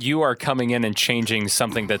you are coming in and changing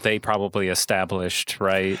something that they probably established,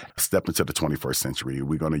 right? Step into the 21st century.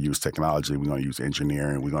 We're going to use technology. We're going to use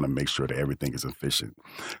engineering. We're going to make sure that everything is efficient.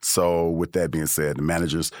 So with that being said, the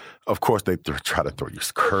managers, of course, they try to throw you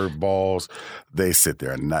curveballs. They sit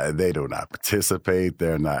there and they do not participate.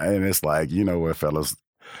 They're not. And it's like, you know what, fellas,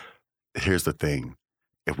 here's the thing.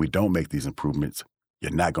 If we don't make these improvements,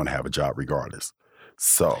 you're not going to have a job regardless.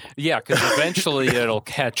 So yeah, because eventually it'll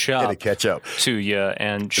catch up. It'll catch up to you,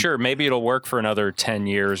 and sure, maybe it'll work for another 10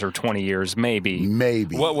 years or 20 years, maybe.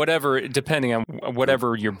 Whatever, depending on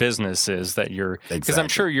whatever your business is that you're. Because I'm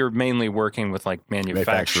sure you're mainly working with like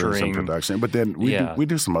manufacturing and production, but then we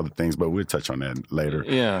do some other things, but we'll touch on that later.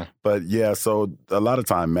 Yeah, but yeah, so a lot of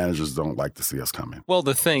time managers don't like to see us coming. Well,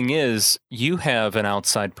 the thing is, you have an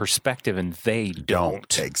outside perspective, and they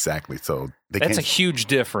don't. Exactly. So. That's a huge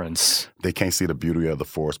difference. They can't see the beauty of the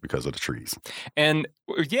forest because of the trees. And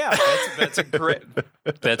yeah, that's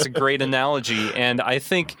a great analogy. And I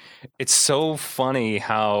think it's so funny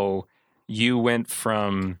how you went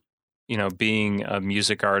from, being a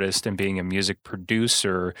music artist and being a music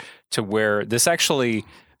producer to where this actually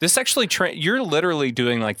you're literally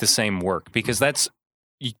doing like the same work, because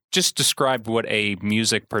you just described what a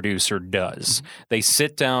music producer does. They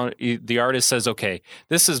sit down, the artist says, okay,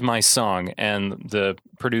 this is my song, and the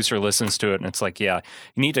producer listens to it, and it's like, yeah,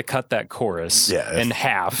 you need to cut that chorus in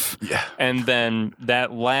half. Yeah. And then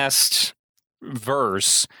that last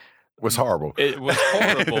verse was horrible. It was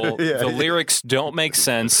horrible. The lyrics don't make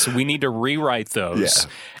sense. We need to rewrite those.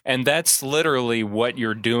 Yeah. And that's literally what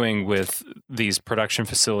you're doing with these production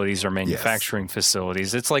facilities or manufacturing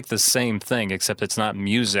facilities. It's like the same thing, except it's not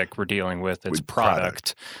music we're dealing with. It's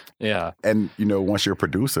product. Yeah. And, once you're a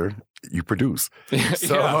producer, you produce.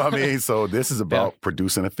 So, so this is about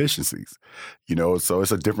producing efficiencies, so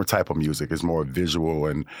it's a different type of music. It's more visual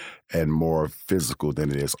and more physical than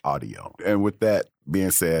it is audio. And with that being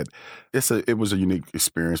said, it was a unique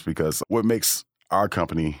experience because what makes our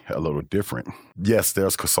company a little different. Yes,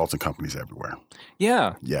 there's consulting companies everywhere.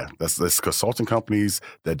 Yeah. Yeah, there's consulting companies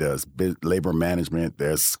that does labor management.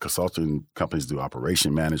 There's consulting companies do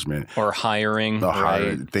operation management. Or hiring.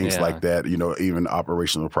 Things like that, even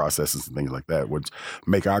operational processes and things like that, which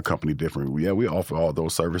make our company different. Yeah, we offer all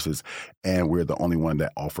those services, and we're the only one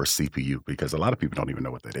that offers CPU because a lot of people don't even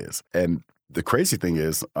know what that is. And the crazy thing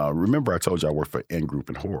is, remember I told you I work for N Group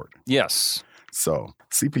and Horde? Yes. So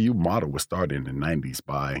CPU model was started in the 90s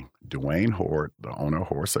by Dwayne Horde, the owner of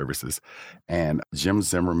Horde Services, and Jim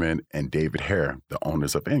Zimmerman and David Hare, the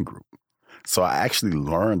owners of N Group. So I actually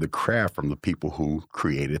learned the craft from the people who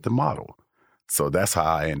created the model. So that's how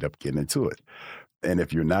I end up getting into it. And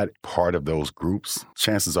if you're not part of those groups,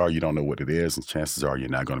 chances are you don't know what it is, and chances are you're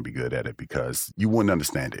not going to be good at it because you wouldn't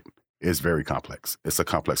understand it. It's very complex. It's a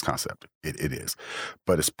complex concept. It is.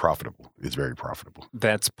 But it's profitable. It's very profitable.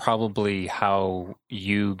 That's probably how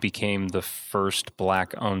you became the first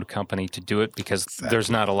Black-owned company to do it, because there's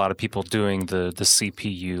not a lot of people doing the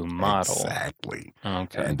CPU model. Exactly.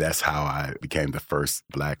 Okay. And that's how I became the first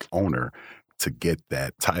Black owner to get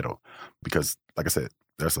that title. Because, like I said,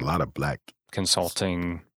 there's a lot of Black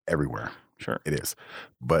consulting everywhere. Sure. It is.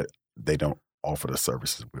 But they don't offer the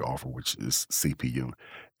services we offer, which is CPU.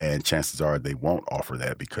 And chances are they won't offer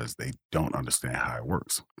that because they don't understand how it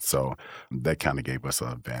works. So that kind of gave us an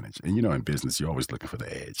advantage. And, in business, you're always looking for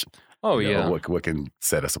the edge. Oh, You know, yeah. What can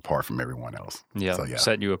set us apart from everyone else? Yeah. So, yeah.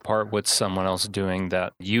 Set you apart. What's someone else doing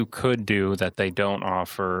that you could do that they don't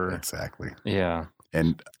offer? Exactly. Yeah.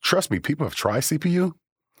 And trust me, people have tried CPU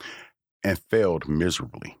and failed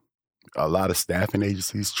miserably. A lot of staffing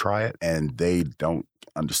agencies try it and they don't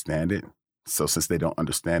understand it. So since they don't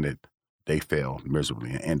understand it, they fail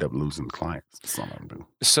miserably and end up losing clients. Some of them do.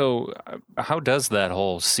 So how does that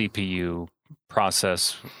whole CPU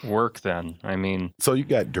process work then? I mean, So you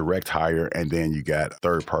got direct hire and then you got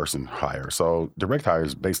third person hire. So direct hire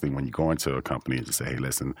is basically when you go into a company and just say, hey,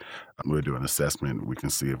 listen, we'll do an assessment. We can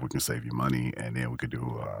see if we can save you money. And then we could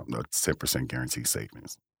do a 10% guarantee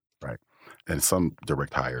savings, right? And some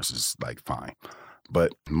direct hires is like fine.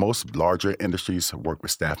 But most larger industries work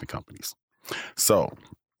with staffing companies. So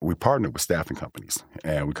we partner with staffing companies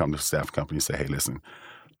and we come to staffing companies and say, hey, listen,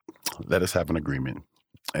 let us have an agreement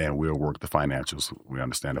and we'll work the financials. We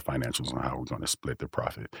understand the financials and how we're going to split the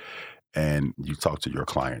profit. And you talk to your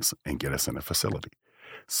clients and get us in a facility.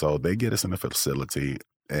 So they get us in a facility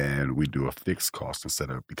and we do a fixed cost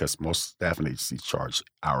because most staffing agencies charge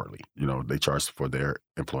hourly. They charge for their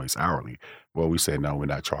employees hourly. Well, we say, no, we're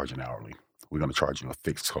not charging hourly. We're going to charge you a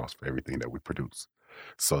fixed cost for everything that we produce.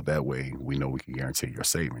 So that way we know we can guarantee your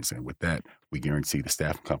savings. And with that, we guarantee the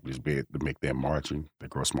staffing companies be able to make their margin, their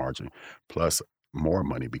gross margin, plus more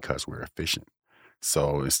money because we're efficient.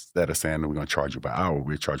 So instead of saying that we're going to charge you by hour,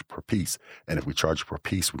 we charge per piece. And if we charge you per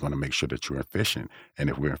piece, we're going to make sure that you're efficient. And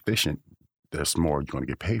if we're efficient, there's more you're going to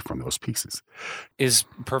get paid from those pieces. is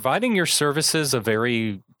providing your services a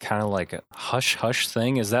very kind of like a hush-hush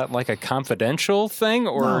thing? Is that like a confidential thing?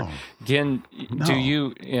 Or again, do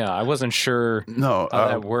you, I wasn't sure No, how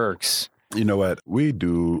that works. You know what? We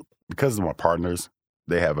do, because of my partners,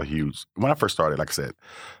 they have a huge, when I first started, like I said,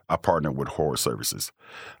 I partnered with Horror Services.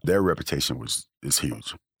 Their reputation is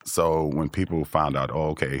huge. So when people found out,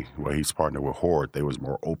 he's partnered with Horde, they was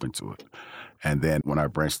more open to it. And then when I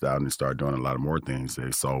branched out and started doing a lot of more things,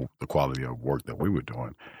 they saw the quality of work that we were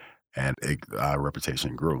doing, and our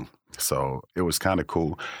reputation grew. So it was kind of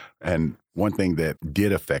cool. And one thing that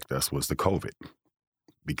did affect us was the COVID,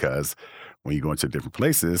 because when you go into different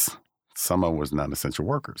places, some of them was non-essential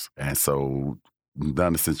workers. And so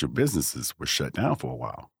non-essential businesses were shut down for a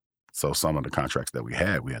while. So some of the contracts that we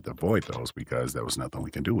had to avoid those because there was nothing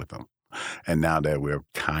we can do with them. And now that we're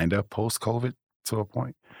kind of post-COVID to a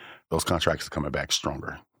point, those contracts are coming back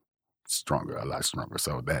stronger, a lot stronger.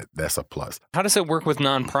 So that's a plus. How does it work with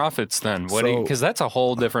nonprofits then? So- Because that's a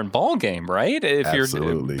whole different ballgame, right? If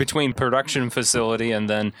Absolutely. you're between production facility and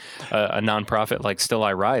then a nonprofit like Still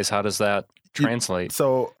I Rise, how does that translate?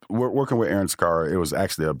 So we're working with Aaron Scar. It was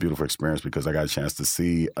actually a beautiful experience because I got a chance to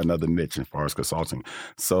see another niche as far as consulting.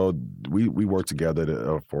 So we worked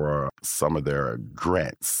together for some of their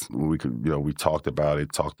grants. We could, we talked about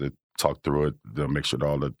it, talked through it to make sure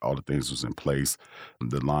that all the things was in place,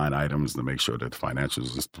 the line items to make sure that the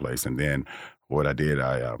financials was in place. And then what I did,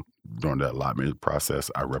 during the allotment process,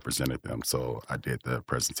 I represented them. So I did the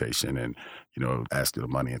presentation and, asked the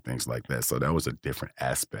money and things like that. So that was a different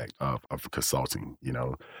aspect of consulting,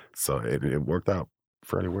 So it worked out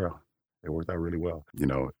fairly well. It worked out really well,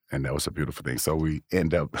 and that was a beautiful thing. So we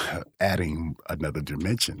end up adding another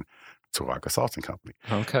dimension to our consulting company.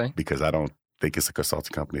 Okay. Because I don't think it's a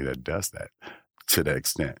consulting company that does that to that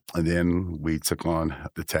extent. And then we took on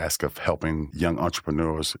the task of helping young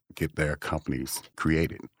entrepreneurs get their companies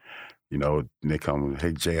created. And they come,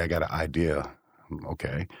 hey, Jay, I got an idea.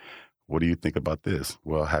 Okay. What do you think about this?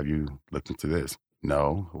 Well, have you looked into this?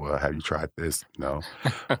 No. Well, have you tried this? No.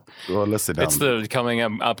 Well, let's sit down. It's the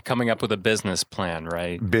coming up with a business plan,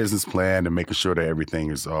 right? Business plan and making sure that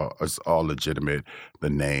everything is all legitimate. The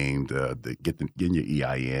name, getting your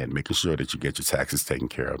EIN, making sure that you get your taxes taken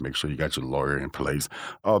care of, make sure you got your lawyer in place,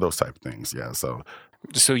 all those type of things. Yeah. So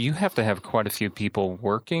you have to have quite a few people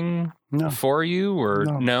working No. for you, or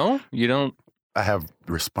no? You don't? I have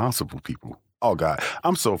responsible people. Oh, God,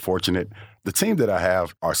 I'm so fortunate. The team that I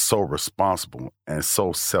have are so responsible and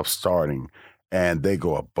so self-starting, and they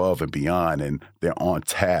go above and beyond, and they're on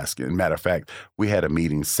task. And matter of fact, we had a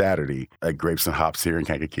meeting Saturday at Grapes and Hops here in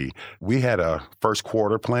Kankakee. We had a first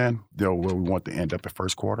quarter plan, where we want to end up at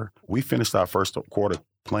first quarter. We finished our first quarter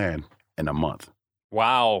plan in a month.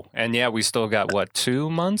 Wow. And we still got,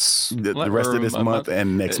 2 months? The rest of this month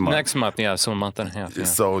and next month. Next month, so a month and a half. Yeah.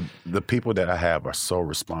 So the people that I have are so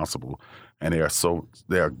responsible And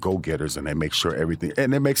they are go-getters, and they make sure everything,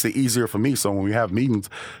 and it makes it easier for me. So when we have meetings,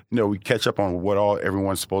 we catch up on what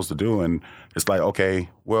everyone's supposed to do, and it's like, okay,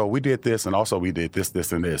 well, we did this, and also we did this,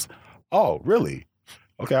 this, and this. Oh, really?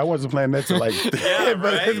 Okay, I wasn't planning that to yeah,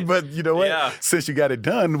 right? but you know what? Yeah. Since you got it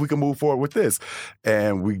done, we can move forward with this,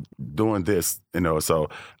 and we doing this, So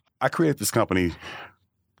I created this company,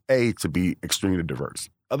 to be extremely diverse.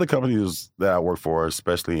 Other companies that I work for,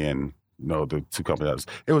 especially in the two companies,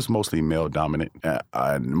 it was mostly male dominant.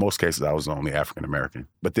 In most cases, I was only African American.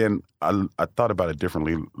 But then I thought about it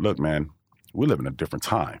differently. Look, man, we live in a different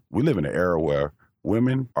time. We live in an era where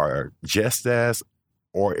women are just as,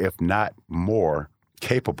 or if not more,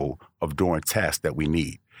 capable of doing tasks that we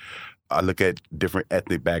need. I look at different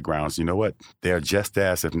ethnic backgrounds. You know what? They're just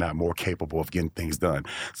as, if not more, capable of getting things done.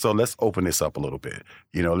 So let's open this up a little bit.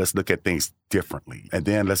 Let's look at things differently. And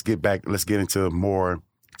then let's get into more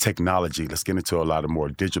technology. Let's get into a lot of more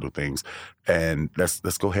digital things. And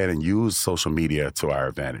let's go ahead and use social media to our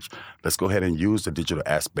advantage. Let's go ahead and use the digital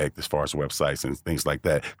aspect as far as websites and things like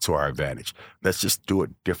that to our advantage. Let's just do it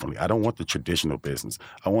differently. I don't want the traditional business.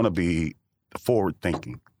 I want to be forward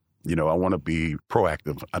thinking. I want to be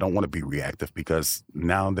proactive. I don't want to be reactive, because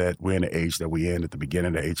now that we're in the age that we're in, at the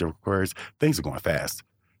beginning of the age of Aquarius, things are going fast.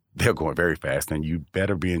 They're going very fast, and you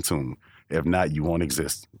better be in tune. If not, you won't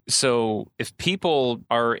exist. So if people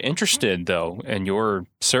are interested, though, in your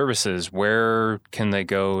services, where can they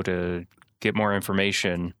go to get more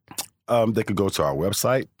information? They could go to our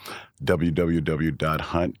website,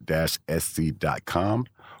 www.hunt-sc.com.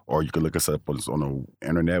 Or you can look us up on the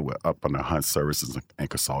internet. We're up under Hunt Services and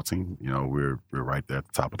Consulting. We're right there at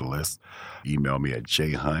the top of the list. Email me at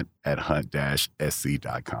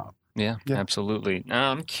jhunt@hunt-sc.com. Yeah, absolutely.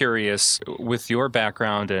 Now, I'm curious, with your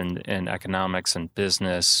background in economics and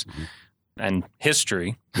business and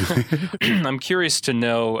history, I'm curious to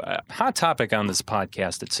know, a hot topic on this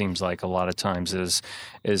podcast, it seems like a lot of times, is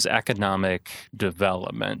economic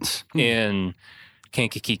development in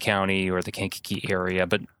Kankakee County or the Kankakee area,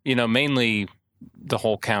 but mainly the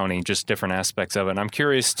whole county, just different aspects of it. And I'm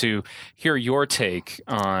curious to hear your take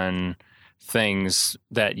on things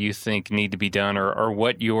that you think need to be done, or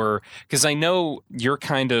what because I know you're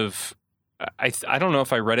kind of, I don't know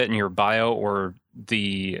if I read it in your bio or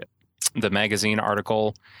the magazine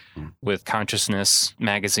article with Consciousness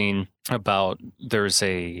magazine about there's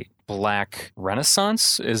a Black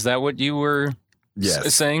Renaissance. Is that what you were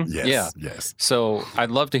saying? Yes. So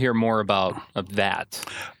I'd love to hear more about that.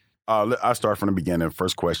 I'll start from the beginning.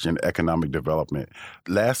 First question, economic development.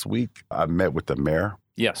 Last week, I met with the mayor.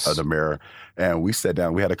 Yes. The mayor, and we sat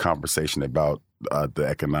down. We had a conversation about the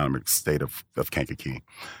economic state of Kankakee.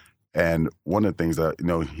 And one of the things that,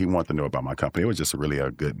 he wanted to know about my company, it was just really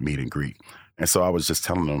a good meet and greet. And so I was just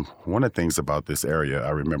telling him, one of the things about this area,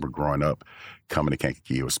 I remember growing up, coming to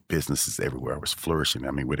Kankakee, it was businesses everywhere. It was flourishing.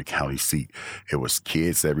 I mean, we're the county seat. It was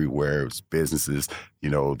kids everywhere. It was businesses.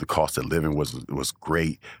 The cost of living was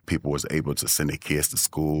great. People was able to send their kids to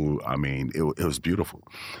school. I mean, it was beautiful.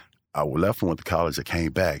 I left and went to college. I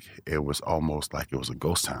came back. It was almost like it was a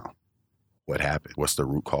ghost town. What happened? What's the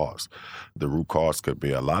root cause? The root cause could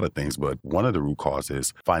be a lot of things, but one of the root causes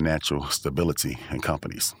is financial stability in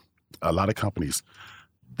companies. A lot of companies,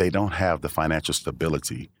 they don't have the financial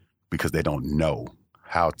stability because they don't know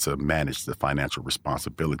how to manage the financial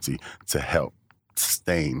responsibility to help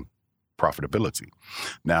sustain profitability.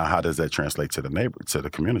 Now, how does that translate to the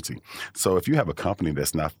community? So if you have a company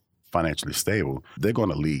that's not financially stable, they're going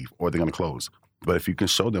to leave or they're going to close. But if you can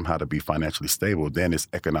show them how to be financially stable, then it's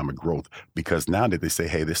economic growth. Because now that they say,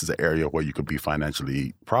 hey, this is an area where you could be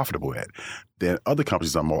financially profitable at, then other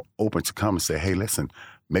companies are more open to come and say, hey, listen,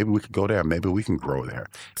 maybe we could go there. Maybe we can grow there.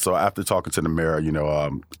 So after talking to the mayor,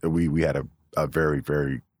 we had a very,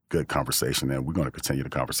 very good conversation, and we're going to continue the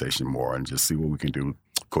conversation more and just see what we can do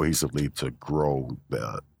cohesively to grow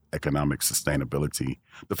the economic sustainability,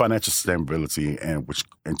 the financial sustainability, and which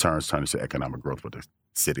in turn turns into economic growth for the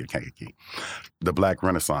city of Kankakee. The Black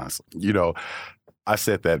Renaissance. I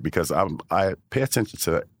said that because I pay attention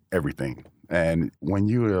to everything. And when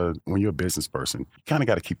you're a business person, you kind of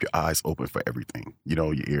got to keep your eyes open for everything.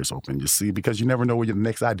 Your ears open, you see, because you never know where your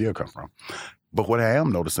next idea will come from. But what I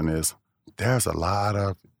am noticing is there's a lot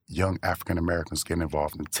of young African Americans getting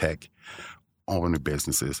involved in tech, owning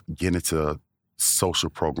businesses, getting into social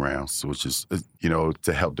programs, which is,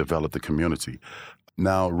 to help develop the community.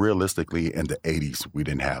 Now, realistically, in the 80s, we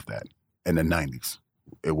didn't have that. In the 90s,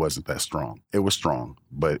 it wasn't that strong. It was strong,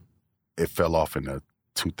 but it fell off in the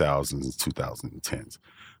 2000s and 2010s.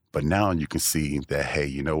 But now you can see that, hey,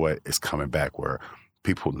 you know what? It's coming back where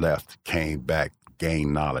people left, came back,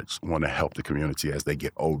 gain knowledge, want to help the community as they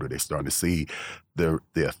get older. They're starting to see the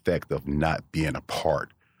effect of not being a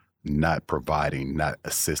part, not providing, not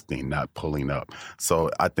assisting, not pulling up.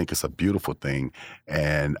 So I think it's a beautiful thing.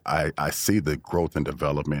 And I see the growth and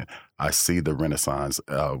development. I see the renaissance,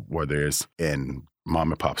 whether it's in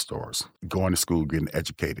mom and pop stores, going to school, getting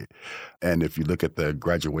educated. And if you look at the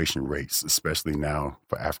graduation rates, especially now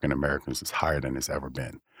for African Americans, it's higher than it's ever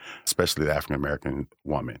been, especially the African American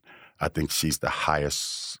woman. I think she's the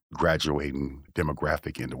highest graduating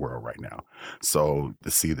demographic in the world right now. So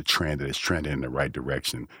to see the trend that is trending in the right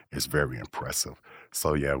direction is very impressive.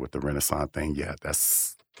 So yeah, with the Renaissance thing, yeah,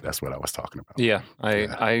 that's what I was talking about. Yeah,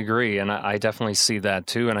 I agree, and I definitely see that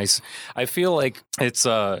too. And I feel like it's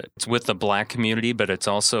with the Black community, but it's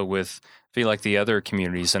also with the other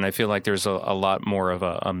communities, and I feel like there's a lot more of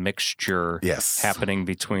a mixture happening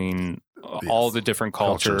between all the different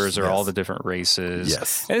cultures or all the different races.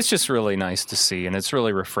 Yes. And it's just really nice to see, and it's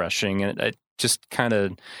really refreshing, and it just kind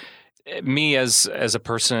of, me as a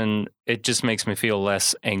person, it just makes me feel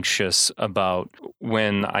less anxious about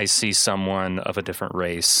when I see someone of a different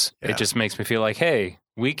race. Yeah. It just makes me feel like, hey,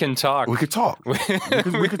 we can talk. We could talk.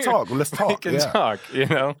 we could talk. Let's talk. We can talk, you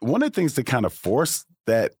know? One of the things that kind of force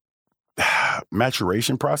that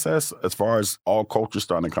maturation process, as far as all cultures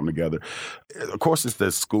starting to come together, of course, it's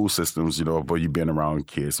the school systems, you know, where you've been around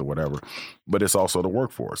kids or whatever, but it's also the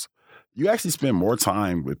workforce. You actually spend more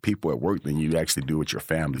time with people at work than you actually do with your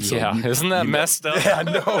family. So isn't that messed up? Yeah, I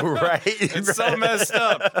know, right? It's so messed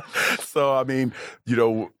up. So, I mean, you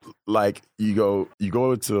know, like you go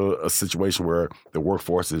into a situation where the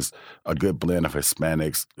workforce is a good blend of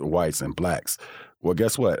Hispanics, whites, and Blacks. Well,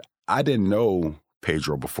 guess what? I didn't know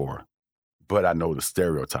Pedro before, but I know the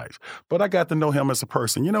stereotypes. But I got to know him as a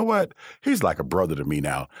person. You know what? He's like a brother to me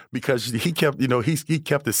now because he kept, you know, he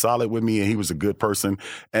kept it solid with me and he was a good person.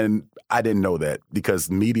 And I didn't know that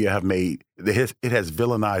because media have made, it has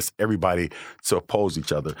villainized everybody to oppose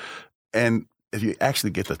each other. And if you actually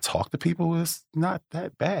get to talk to people, it's not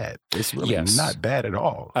that bad. It's really not bad at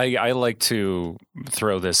all. I like to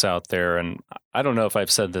throw this out there, and I don't know if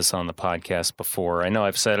I've said this on the podcast before. I know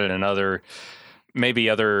I've said it in other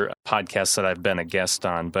podcasts that I've been a guest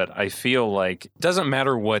on, but I feel like it doesn't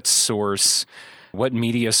matter what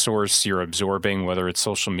media source you're absorbing, whether it's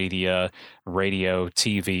social media, radio,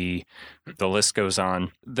 TV, the list goes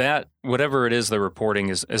on, that whatever it is they're reporting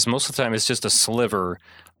is most of the time it's just a sliver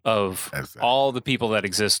of all the people that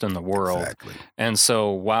exist in the world. Exactly. And so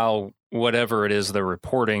while whatever it is they're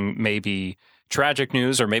reporting may be tragic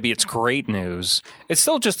news or maybe it's great news, it's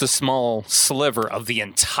still just a small sliver of the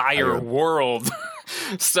entire world.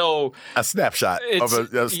 So a snapshot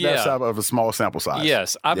of a small sample size.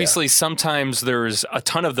 Yes. Obviously, sometimes there's a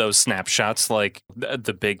ton of those snapshots. Like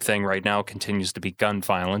the big thing right now continues to be gun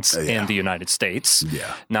violence in the United States.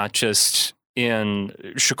 Yeah. Not just in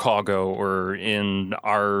Chicago or in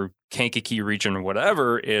our Kankakee region or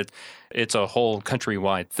whatever. It's a whole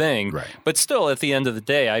countrywide thing. Right. But still, at the end of the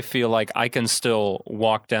day, I feel like I can still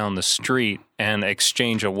walk down the street and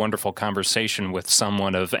exchange a wonderful conversation with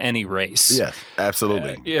someone of any race. Yes,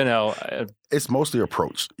 absolutely. It's mostly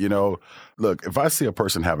approach. You know, look, if I see a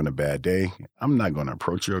person having a bad day, I'm not going to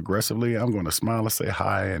approach you aggressively. I'm going to smile and say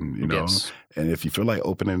hi, and and if you feel like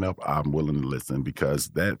opening up, I'm willing to listen because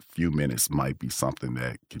that few minutes might be something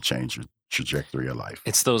that can change your trajectory of life.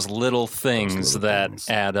 It's those little things that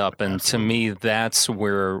add up. And to me, that's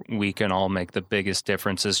where we can all make the biggest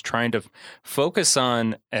difference, is trying to focus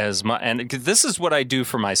on as much. And this is what I do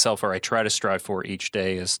for myself, or I try to strive for each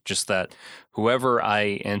day, is just that whoever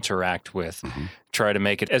I interact with, try to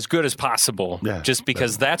make it as good as possible, just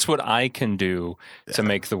because that's what I can do to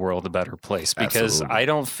make the world a better place. Because I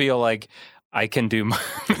don't feel like I can do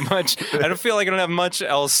much. I don't feel like I don't have much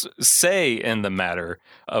else say in the matter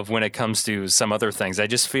of when it comes to some other things. I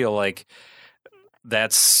just feel like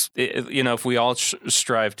that's, if we all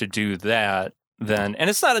strive to do that, then, and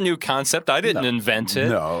it's not a new concept. I didn't invent it.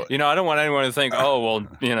 No. I don't want anyone to think,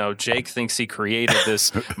 Jake thinks he created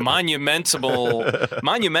this monumental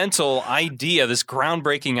idea, this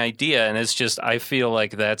groundbreaking idea. And it's just, I feel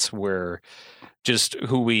like that's where just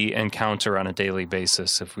who we encounter on a daily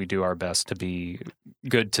basis, if we do our best to be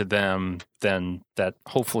good to them, then that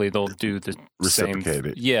hopefully they'll do the same.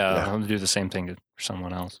 They'll do the same thing to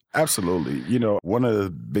someone else. Absolutely. One of the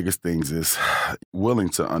biggest things is willing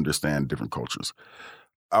to understand different cultures.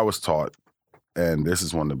 I was taught, and this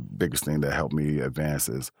is one of the biggest things that helped me advance,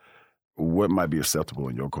 is what might be acceptable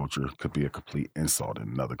in your culture could be a complete insult in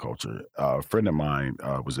another culture. A friend of mine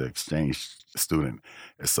was an exchange student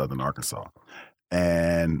at Southern Arkansas.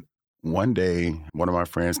 And one day, one of my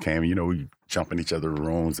friends came, we jump in each other's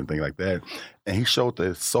rooms and things like that. And he showed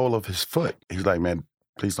the sole of his foot. He's like, man,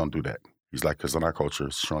 please don't do that. He's like, because in our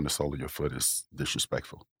culture, showing the sole of your foot is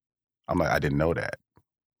disrespectful. I'm like, I didn't know that.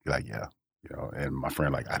 He's like, yeah. And my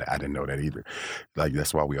friend, like, I didn't know that either. Like,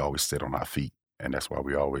 that's why we always sit on our feet. And that's why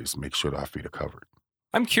we always make sure that our feet are covered.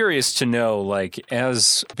 I'm curious to know, like,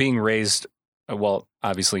 as being raised, well,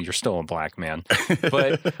 obviously you're still a black man,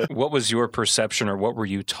 but what was your perception or what were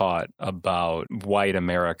you taught about white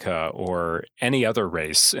America or any other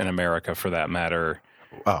race in America for that matter?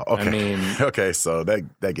 Oh, okay. I mean, okay, so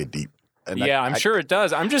that get deep. And yeah, I'm sure it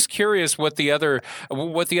does. I'm just curious what the other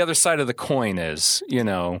side of the coin is,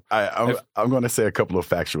 I'm going to say a couple of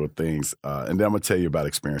factual things, and then I'm going to tell you about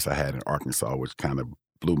experience I had in Arkansas, which kind of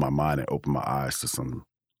blew my mind and opened my eyes to some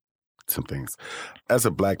things. As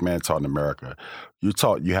a black man taught in America, you're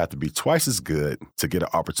taught you have to be twice as good to get an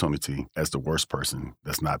opportunity as the worst person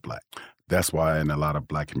that's not black. That's why in a lot of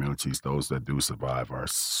black communities, those that do survive are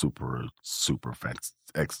super fantastic.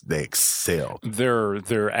 They excel. They're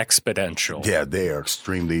exponential. Yeah,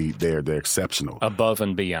 they're exceptional. Above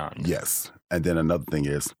and beyond. Yes. And then another thing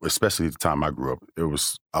is, especially the time I grew up,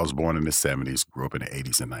 I was born in the 70s, grew up in the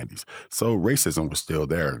 80s and 90s. So racism was still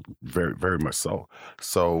there, very, very much so.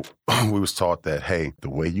 So we was taught that, hey, the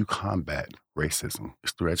way you combat racism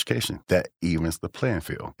is through education. That evens the playing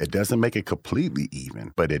field. It doesn't make it completely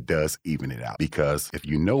even, but it does even it out. Because if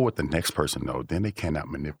you know what the next person knows, then they cannot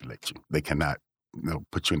manipulate you. They cannot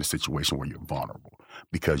put you in a situation where you're vulnerable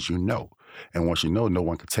because you know. And once you know, no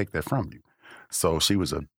one can take that from you. So she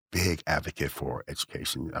was a big advocate for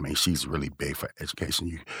education. I mean, she's really big for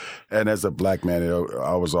education. And as a black man,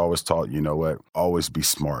 I was always taught, you know what, always be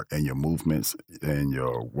smart in your movements and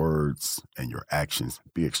your words and your actions.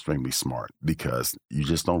 Be extremely smart because you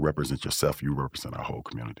just don't represent yourself. You represent our whole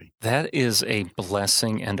community. That is a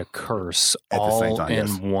blessing and a curse at all the same time, in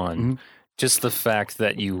yes. one. Mm-hmm. Just the fact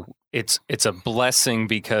that it's a blessing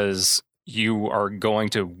because you are going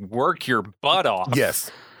to work your butt off.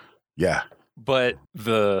 Yes. Yeah. But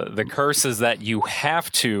the curse is that you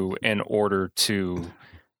have to in order to,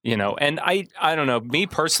 and I don't know. Me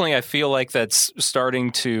personally, I feel like that's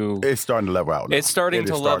starting to... It's starting to level out now. It's starting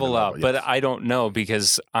to level out, yes. but I don't know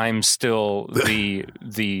because I'm still the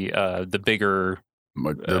bigger...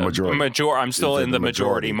 The majority. I'm still in the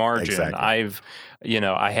majority margin. Exactly.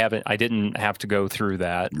 I didn't have to go through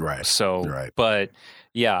that. Right. So, right. But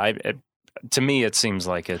yeah, to me, it seems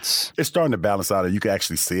like it's starting to balance out, and you can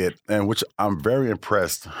actually see it, and which I'm very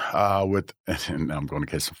impressed with. And I'm going to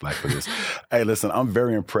catch some flack for this. Hey, listen, I'm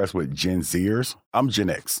very impressed with Gen Zers. I'm Gen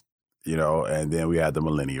X, and then we had the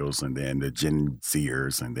millennials, and then the Gen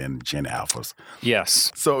Zers, and then Gen Alphas.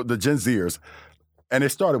 Yes. So the Gen Zers. And it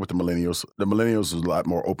started with the millennials. The millennials was a lot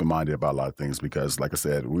more open-minded about a lot of things because, like I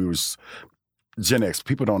said, we was Gen X.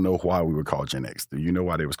 People don't know why we were called Gen X. Do you know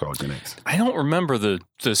why they was called Gen X? I don't remember the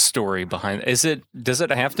story behind it. Does it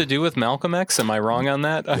have to do with Malcolm X? Am I wrong on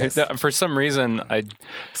that? Yes. For some reason,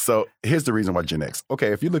 So here's the reason why Gen X.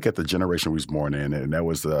 Okay, if you look at the generation we was born in, and that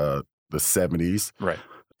was the 70s. Right.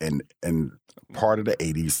 And part of the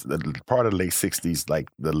 80s, part of the late 60s, like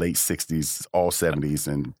the late 60s, all 70s,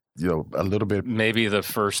 and a little bit. Maybe the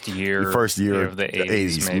first year of the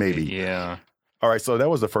 80s, maybe. Yeah. All right, so that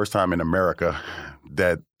was the first time in America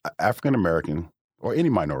that African American or any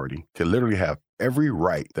minority could literally have every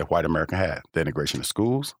right that white America had. The integration of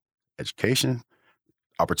schools, education,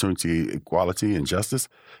 opportunity, equality, and justice.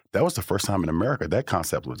 That was the first time in America that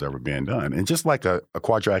concept was ever being done. And just like a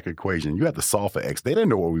quadratic equation, you had to solve for X. They didn't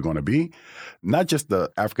know where we were going to be. Not just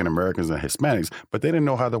the African Americans and Hispanics, but they didn't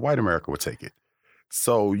know how the white America would take it.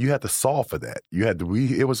 So you had to solve for that.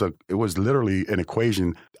 It was literally an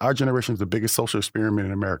equation. Our generation is the biggest social experiment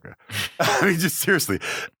in America. I mean, just seriously.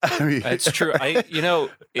 That's true.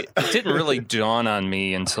 It didn't really dawn on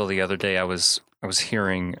me until the other day. I was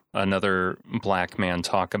hearing another black man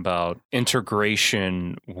talk about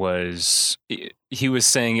integration he was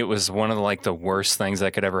saying it was one of the worst things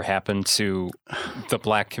that could ever happen to the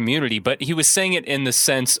black community. But he was saying it in the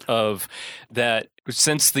sense of that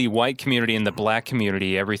since the white community and the black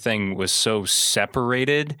community, everything was so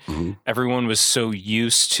separated. Mm-hmm. Everyone was so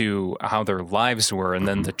used to how their lives were. And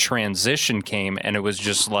then the transition came and it was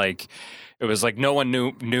just like no one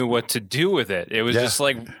knew what to do with it. It was just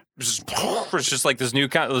like this new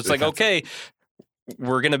kind. It's like, okay,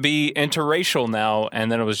 we're going to be interracial now.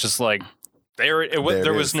 And then it was just like,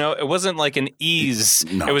 it wasn't like an ease.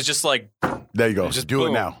 No. It was just like, there you go. Just do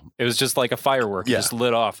it now. It was just like a firework. It just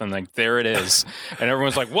lit off, and like, there it is. And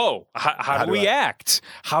everyone's like, whoa, how do we act?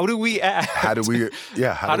 How do we act? How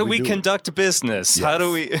do we conduct business? Yes. How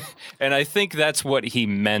do we? And I think that's what he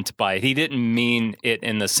meant by it. He didn't mean it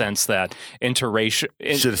in the sense that interracial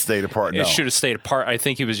should have stayed apart. It should have stayed apart. I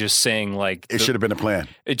think he was just saying like it should have been a plan.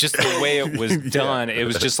 It just the way it was done. It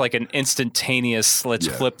was just like an instantaneous. Let's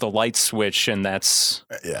flip the light switch, and that's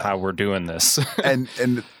how we're doing this. and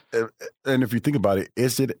if you think about it,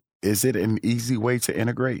 is it an easy way to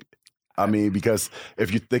integrate? I mean, because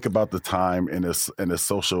if you think about the time and the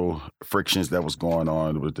social frictions that was going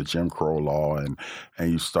on with the Jim Crow law, and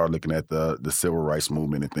you start looking at the civil rights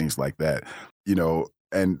movement and things like that, you know,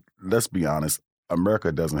 and let's be honest,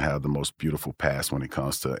 America doesn't have the most beautiful past when it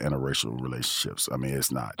comes to interracial relationships. I mean,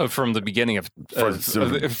 it's not. From the beginning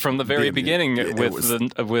from the very beginning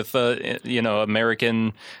with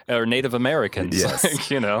American or Native Americans. Yes.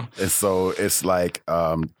 And so it's like,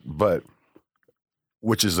 but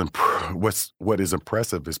what is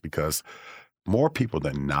impressive is because more people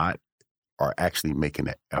than not are actually making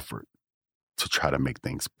an effort to try to make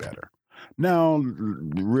things better. Now,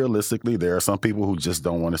 realistically, there are some people who just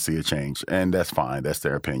don't want to see a change, and that's fine. That's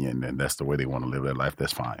their opinion, and that's the way they want to live their life.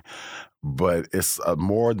 That's fine. But it's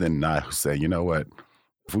more than not who say, you know what,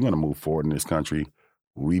 if we're going to move forward in this country,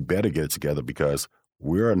 we better get it together because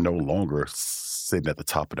we're no longer sitting at the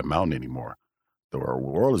top of the mountain anymore. The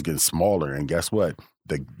world is getting smaller, and guess what?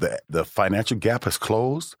 The financial gap has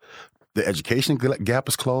closed. The education gap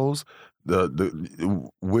is closed.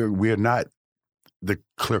 We're not the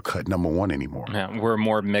clear-cut number one anymore. Yeah, we're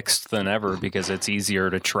more mixed than ever because it's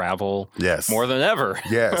easier to travel yes. more than ever.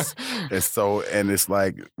 Yes. And it's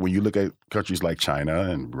like when you look at countries like China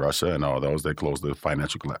and Russia and all those, they close the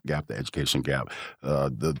financial gap, the education gap,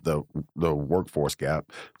 the workforce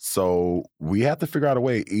gap. So we have to figure out a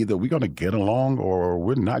way. Either we're going to get along or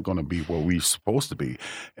we're not going to be where we're supposed to be.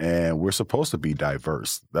 And we're supposed to be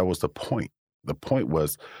diverse. That was the point. The point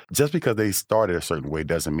was just because they started a certain way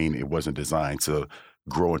doesn't mean it wasn't designed to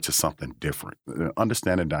grow into something different.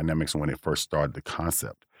 Understand the dynamics when it first started, the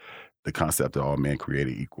concept that all men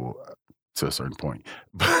created equal to a certain point.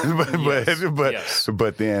 But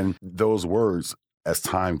then those words, as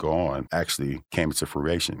time go on, actually came into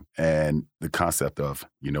fruition. And the concept of,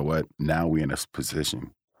 you know what, now we're in a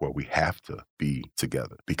position where we have to be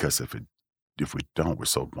together. Because if we don't, we're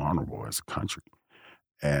so vulnerable as a country.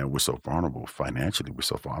 And we're so vulnerable financially. We're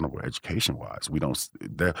so vulnerable education-wise.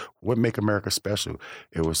 What make America special?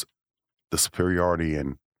 It was the superiority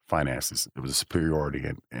in finances. It was a superiority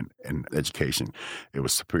in education. It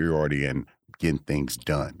was superiority in getting things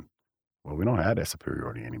done. Well, we don't have that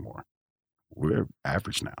superiority anymore. We're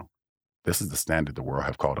average now. This is the standard the world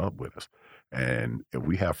have caught up with us. And if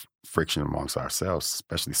we have friction amongst ourselves,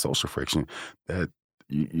 especially social friction, that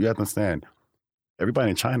you have to understand,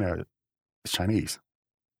 everybody in China is Chinese.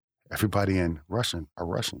 Everybody in Russia are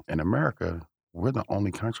Russian. In America, we're the only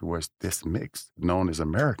country where it's this mixed, known as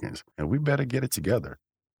Americans. And we better get it together.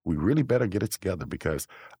 We really better get it together because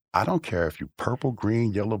I don't care if you're purple,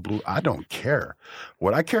 green, yellow, blue. I don't care.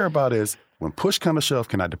 What I care about is when push comes to shove,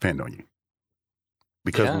 can I depend on you?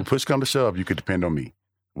 Because when push comes to shove, you can depend on me.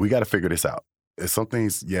 We got to figure this out. If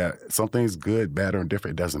something's good, bad, or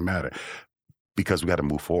indifferent, it doesn't matter because we got to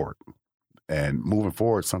move forward. And moving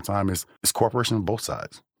forward sometimes it's cooperation on both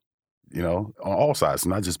sides. You know, on all sides,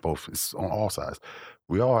 not just both. It's on all sides.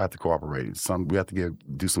 We all have to cooperate. We have to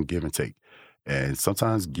do some give and take. And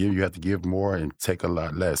sometimes you have to give more and take a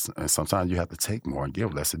lot less. And sometimes you have to take more and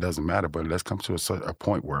give less. It doesn't matter. But let's come to a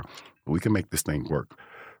point where we can make this thing work.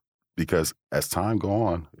 Because as time goes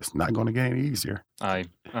on, it's not going to get any easier. I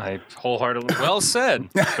wholeheartedly. Well said.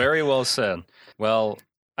 Very well said. Well,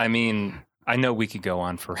 I mean, I know we could go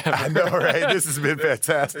on forever. I know, right? This has been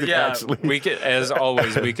fantastic, actually. We could, as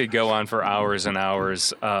always, we could go on for hours and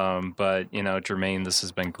hours. But, Jermaine, this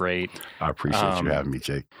has been great. I appreciate you having me,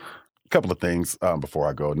 Jake. A couple of things before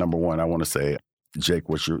I go. Number one, I want to say, Jake,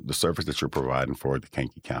 the service that you're providing for the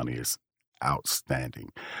Kankakee County is outstanding.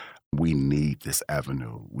 We need this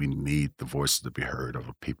avenue. We need the voices to be heard of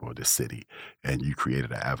the people of this city. And you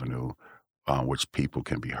created an avenue which people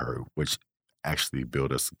can be heard, which actually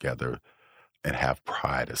build us together and have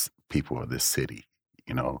pride as people of this city.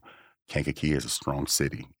 Kankakee is a strong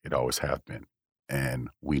city. It always has been. And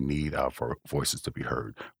we need our voices to be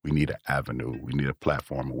heard. We need an avenue. We need a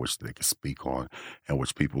platform in which they can speak on and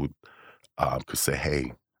which people could say,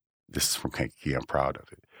 hey, this is from Kankakee. I'm proud of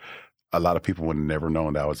it. A lot of people would have never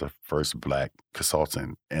known that I was the first Black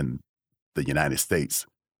consultant in the United States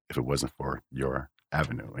if it wasn't for your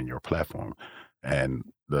avenue and your platform.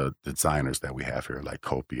 And the designers that we have here, like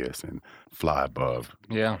Copious and Fly Above.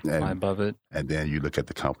 Yeah, Fly Above It. And then you look at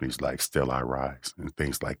the companies like Still I Rise and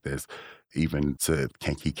things like this, even to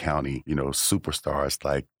Kankakee County, superstars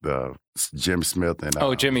like the Jim Smith and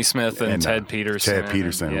Jimmy Smith and Ted Peterson. Ted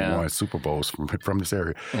Peterson won Super Bowls from this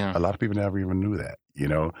area. Yeah. A lot of people never even knew that,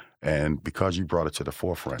 And because you brought it to the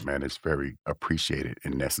forefront, man, it's very appreciated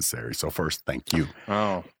and necessary. So first, thank you.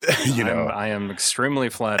 Oh, I am extremely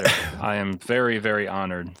flattered. I am very, very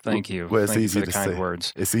honored. Thank you. Well, it's thank easy you for the kind say,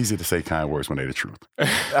 words. It's easy to say kind words when they're the truth.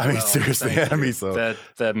 I mean, seriously. So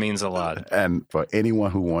that means a lot. And for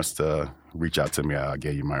anyone who wants to reach out to me, I'll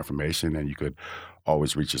give you my information, and you could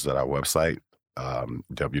always reach us at our website,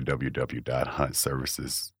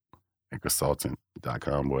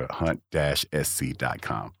 www.huntservicesandconsultant.com or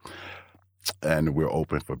hunt-sc.com. And we're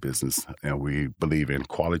open for business, and we believe in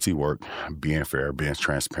quality work, being fair, being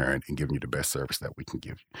transparent, and giving you the best service that we can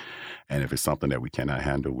give you. And if it's something that we cannot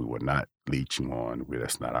handle, we will not lead you on.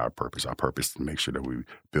 That's not our purpose. Our purpose is to make sure that we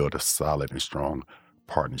build a solid and strong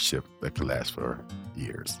partnership that can last for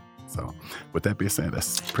years. So with that being said,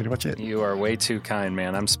 that's pretty much it. You are way too kind,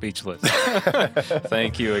 man. I'm speechless.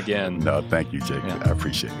 Thank you again. No, thank you, Jake. Yeah. I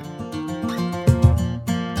appreciate it.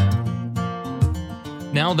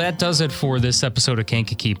 Now that does it for this episode of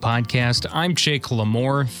Kankakee Podcast. I'm Jake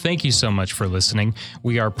Lamore. Thank you so much for listening.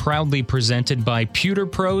 We are proudly presented by Pewter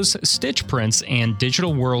Pros, Stitch Prints, and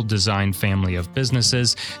Digital World Design family of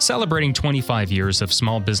businesses, celebrating 25 years of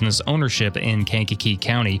small business ownership in Kankakee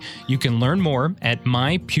County. You can learn more at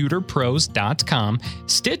mypewterpros.com,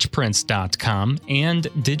 stitchprints.com, and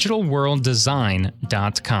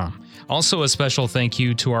digitalworlddesign.com. Also, a special thank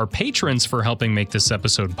you to our patrons for helping make this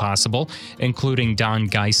episode possible, including Don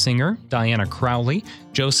Geisinger, Diana Crowley,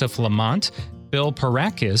 Joseph Lamont, Bill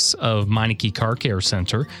Parakis of Meineke Car Care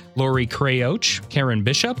Center, Lori Crayoch, Karen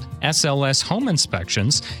Bishop, SLS Home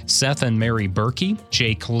Inspections, Seth and Mary Berkey,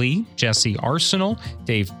 Jake Lee, Jesse Arsenal,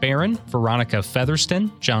 Dave Barron, Veronica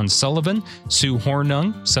Featherston, John Sullivan, Sue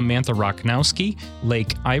Hornung, Samantha Rocknowski,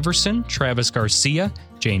 Lake Iverson, Travis Garcia,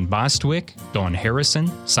 Jane Bostwick, Dawn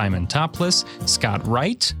Harrison, Simon Topless, Scott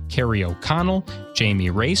Wright, Carrie O'Connell,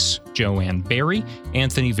 Jamie Race, Joanne Berry,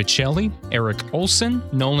 Anthony Vicelli, Eric Olson,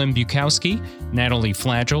 Nolan Bukowski, Natalie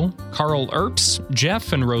Flagel, Carl Earps,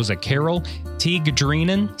 Jeff and Rosa Carroll, Teague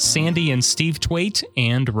Dreenan, Sandy and Steve Twait,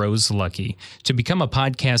 and Rose Lucky. To become a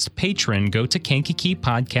podcast patron, go to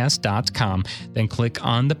KankakeePodcast.com, then click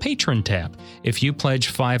on the Patron tab. If you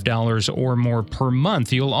pledge $5 or more per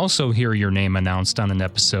month, you'll also hear your name announced on an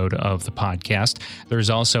episode of the podcast.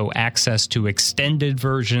 There's also access to extended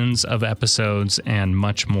versions of episodes and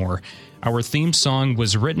much more. Our theme song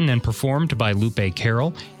was written and performed by Lupe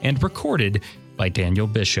Carroll and recorded by Daniel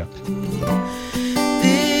Bishop.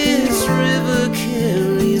 This river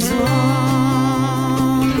carries on.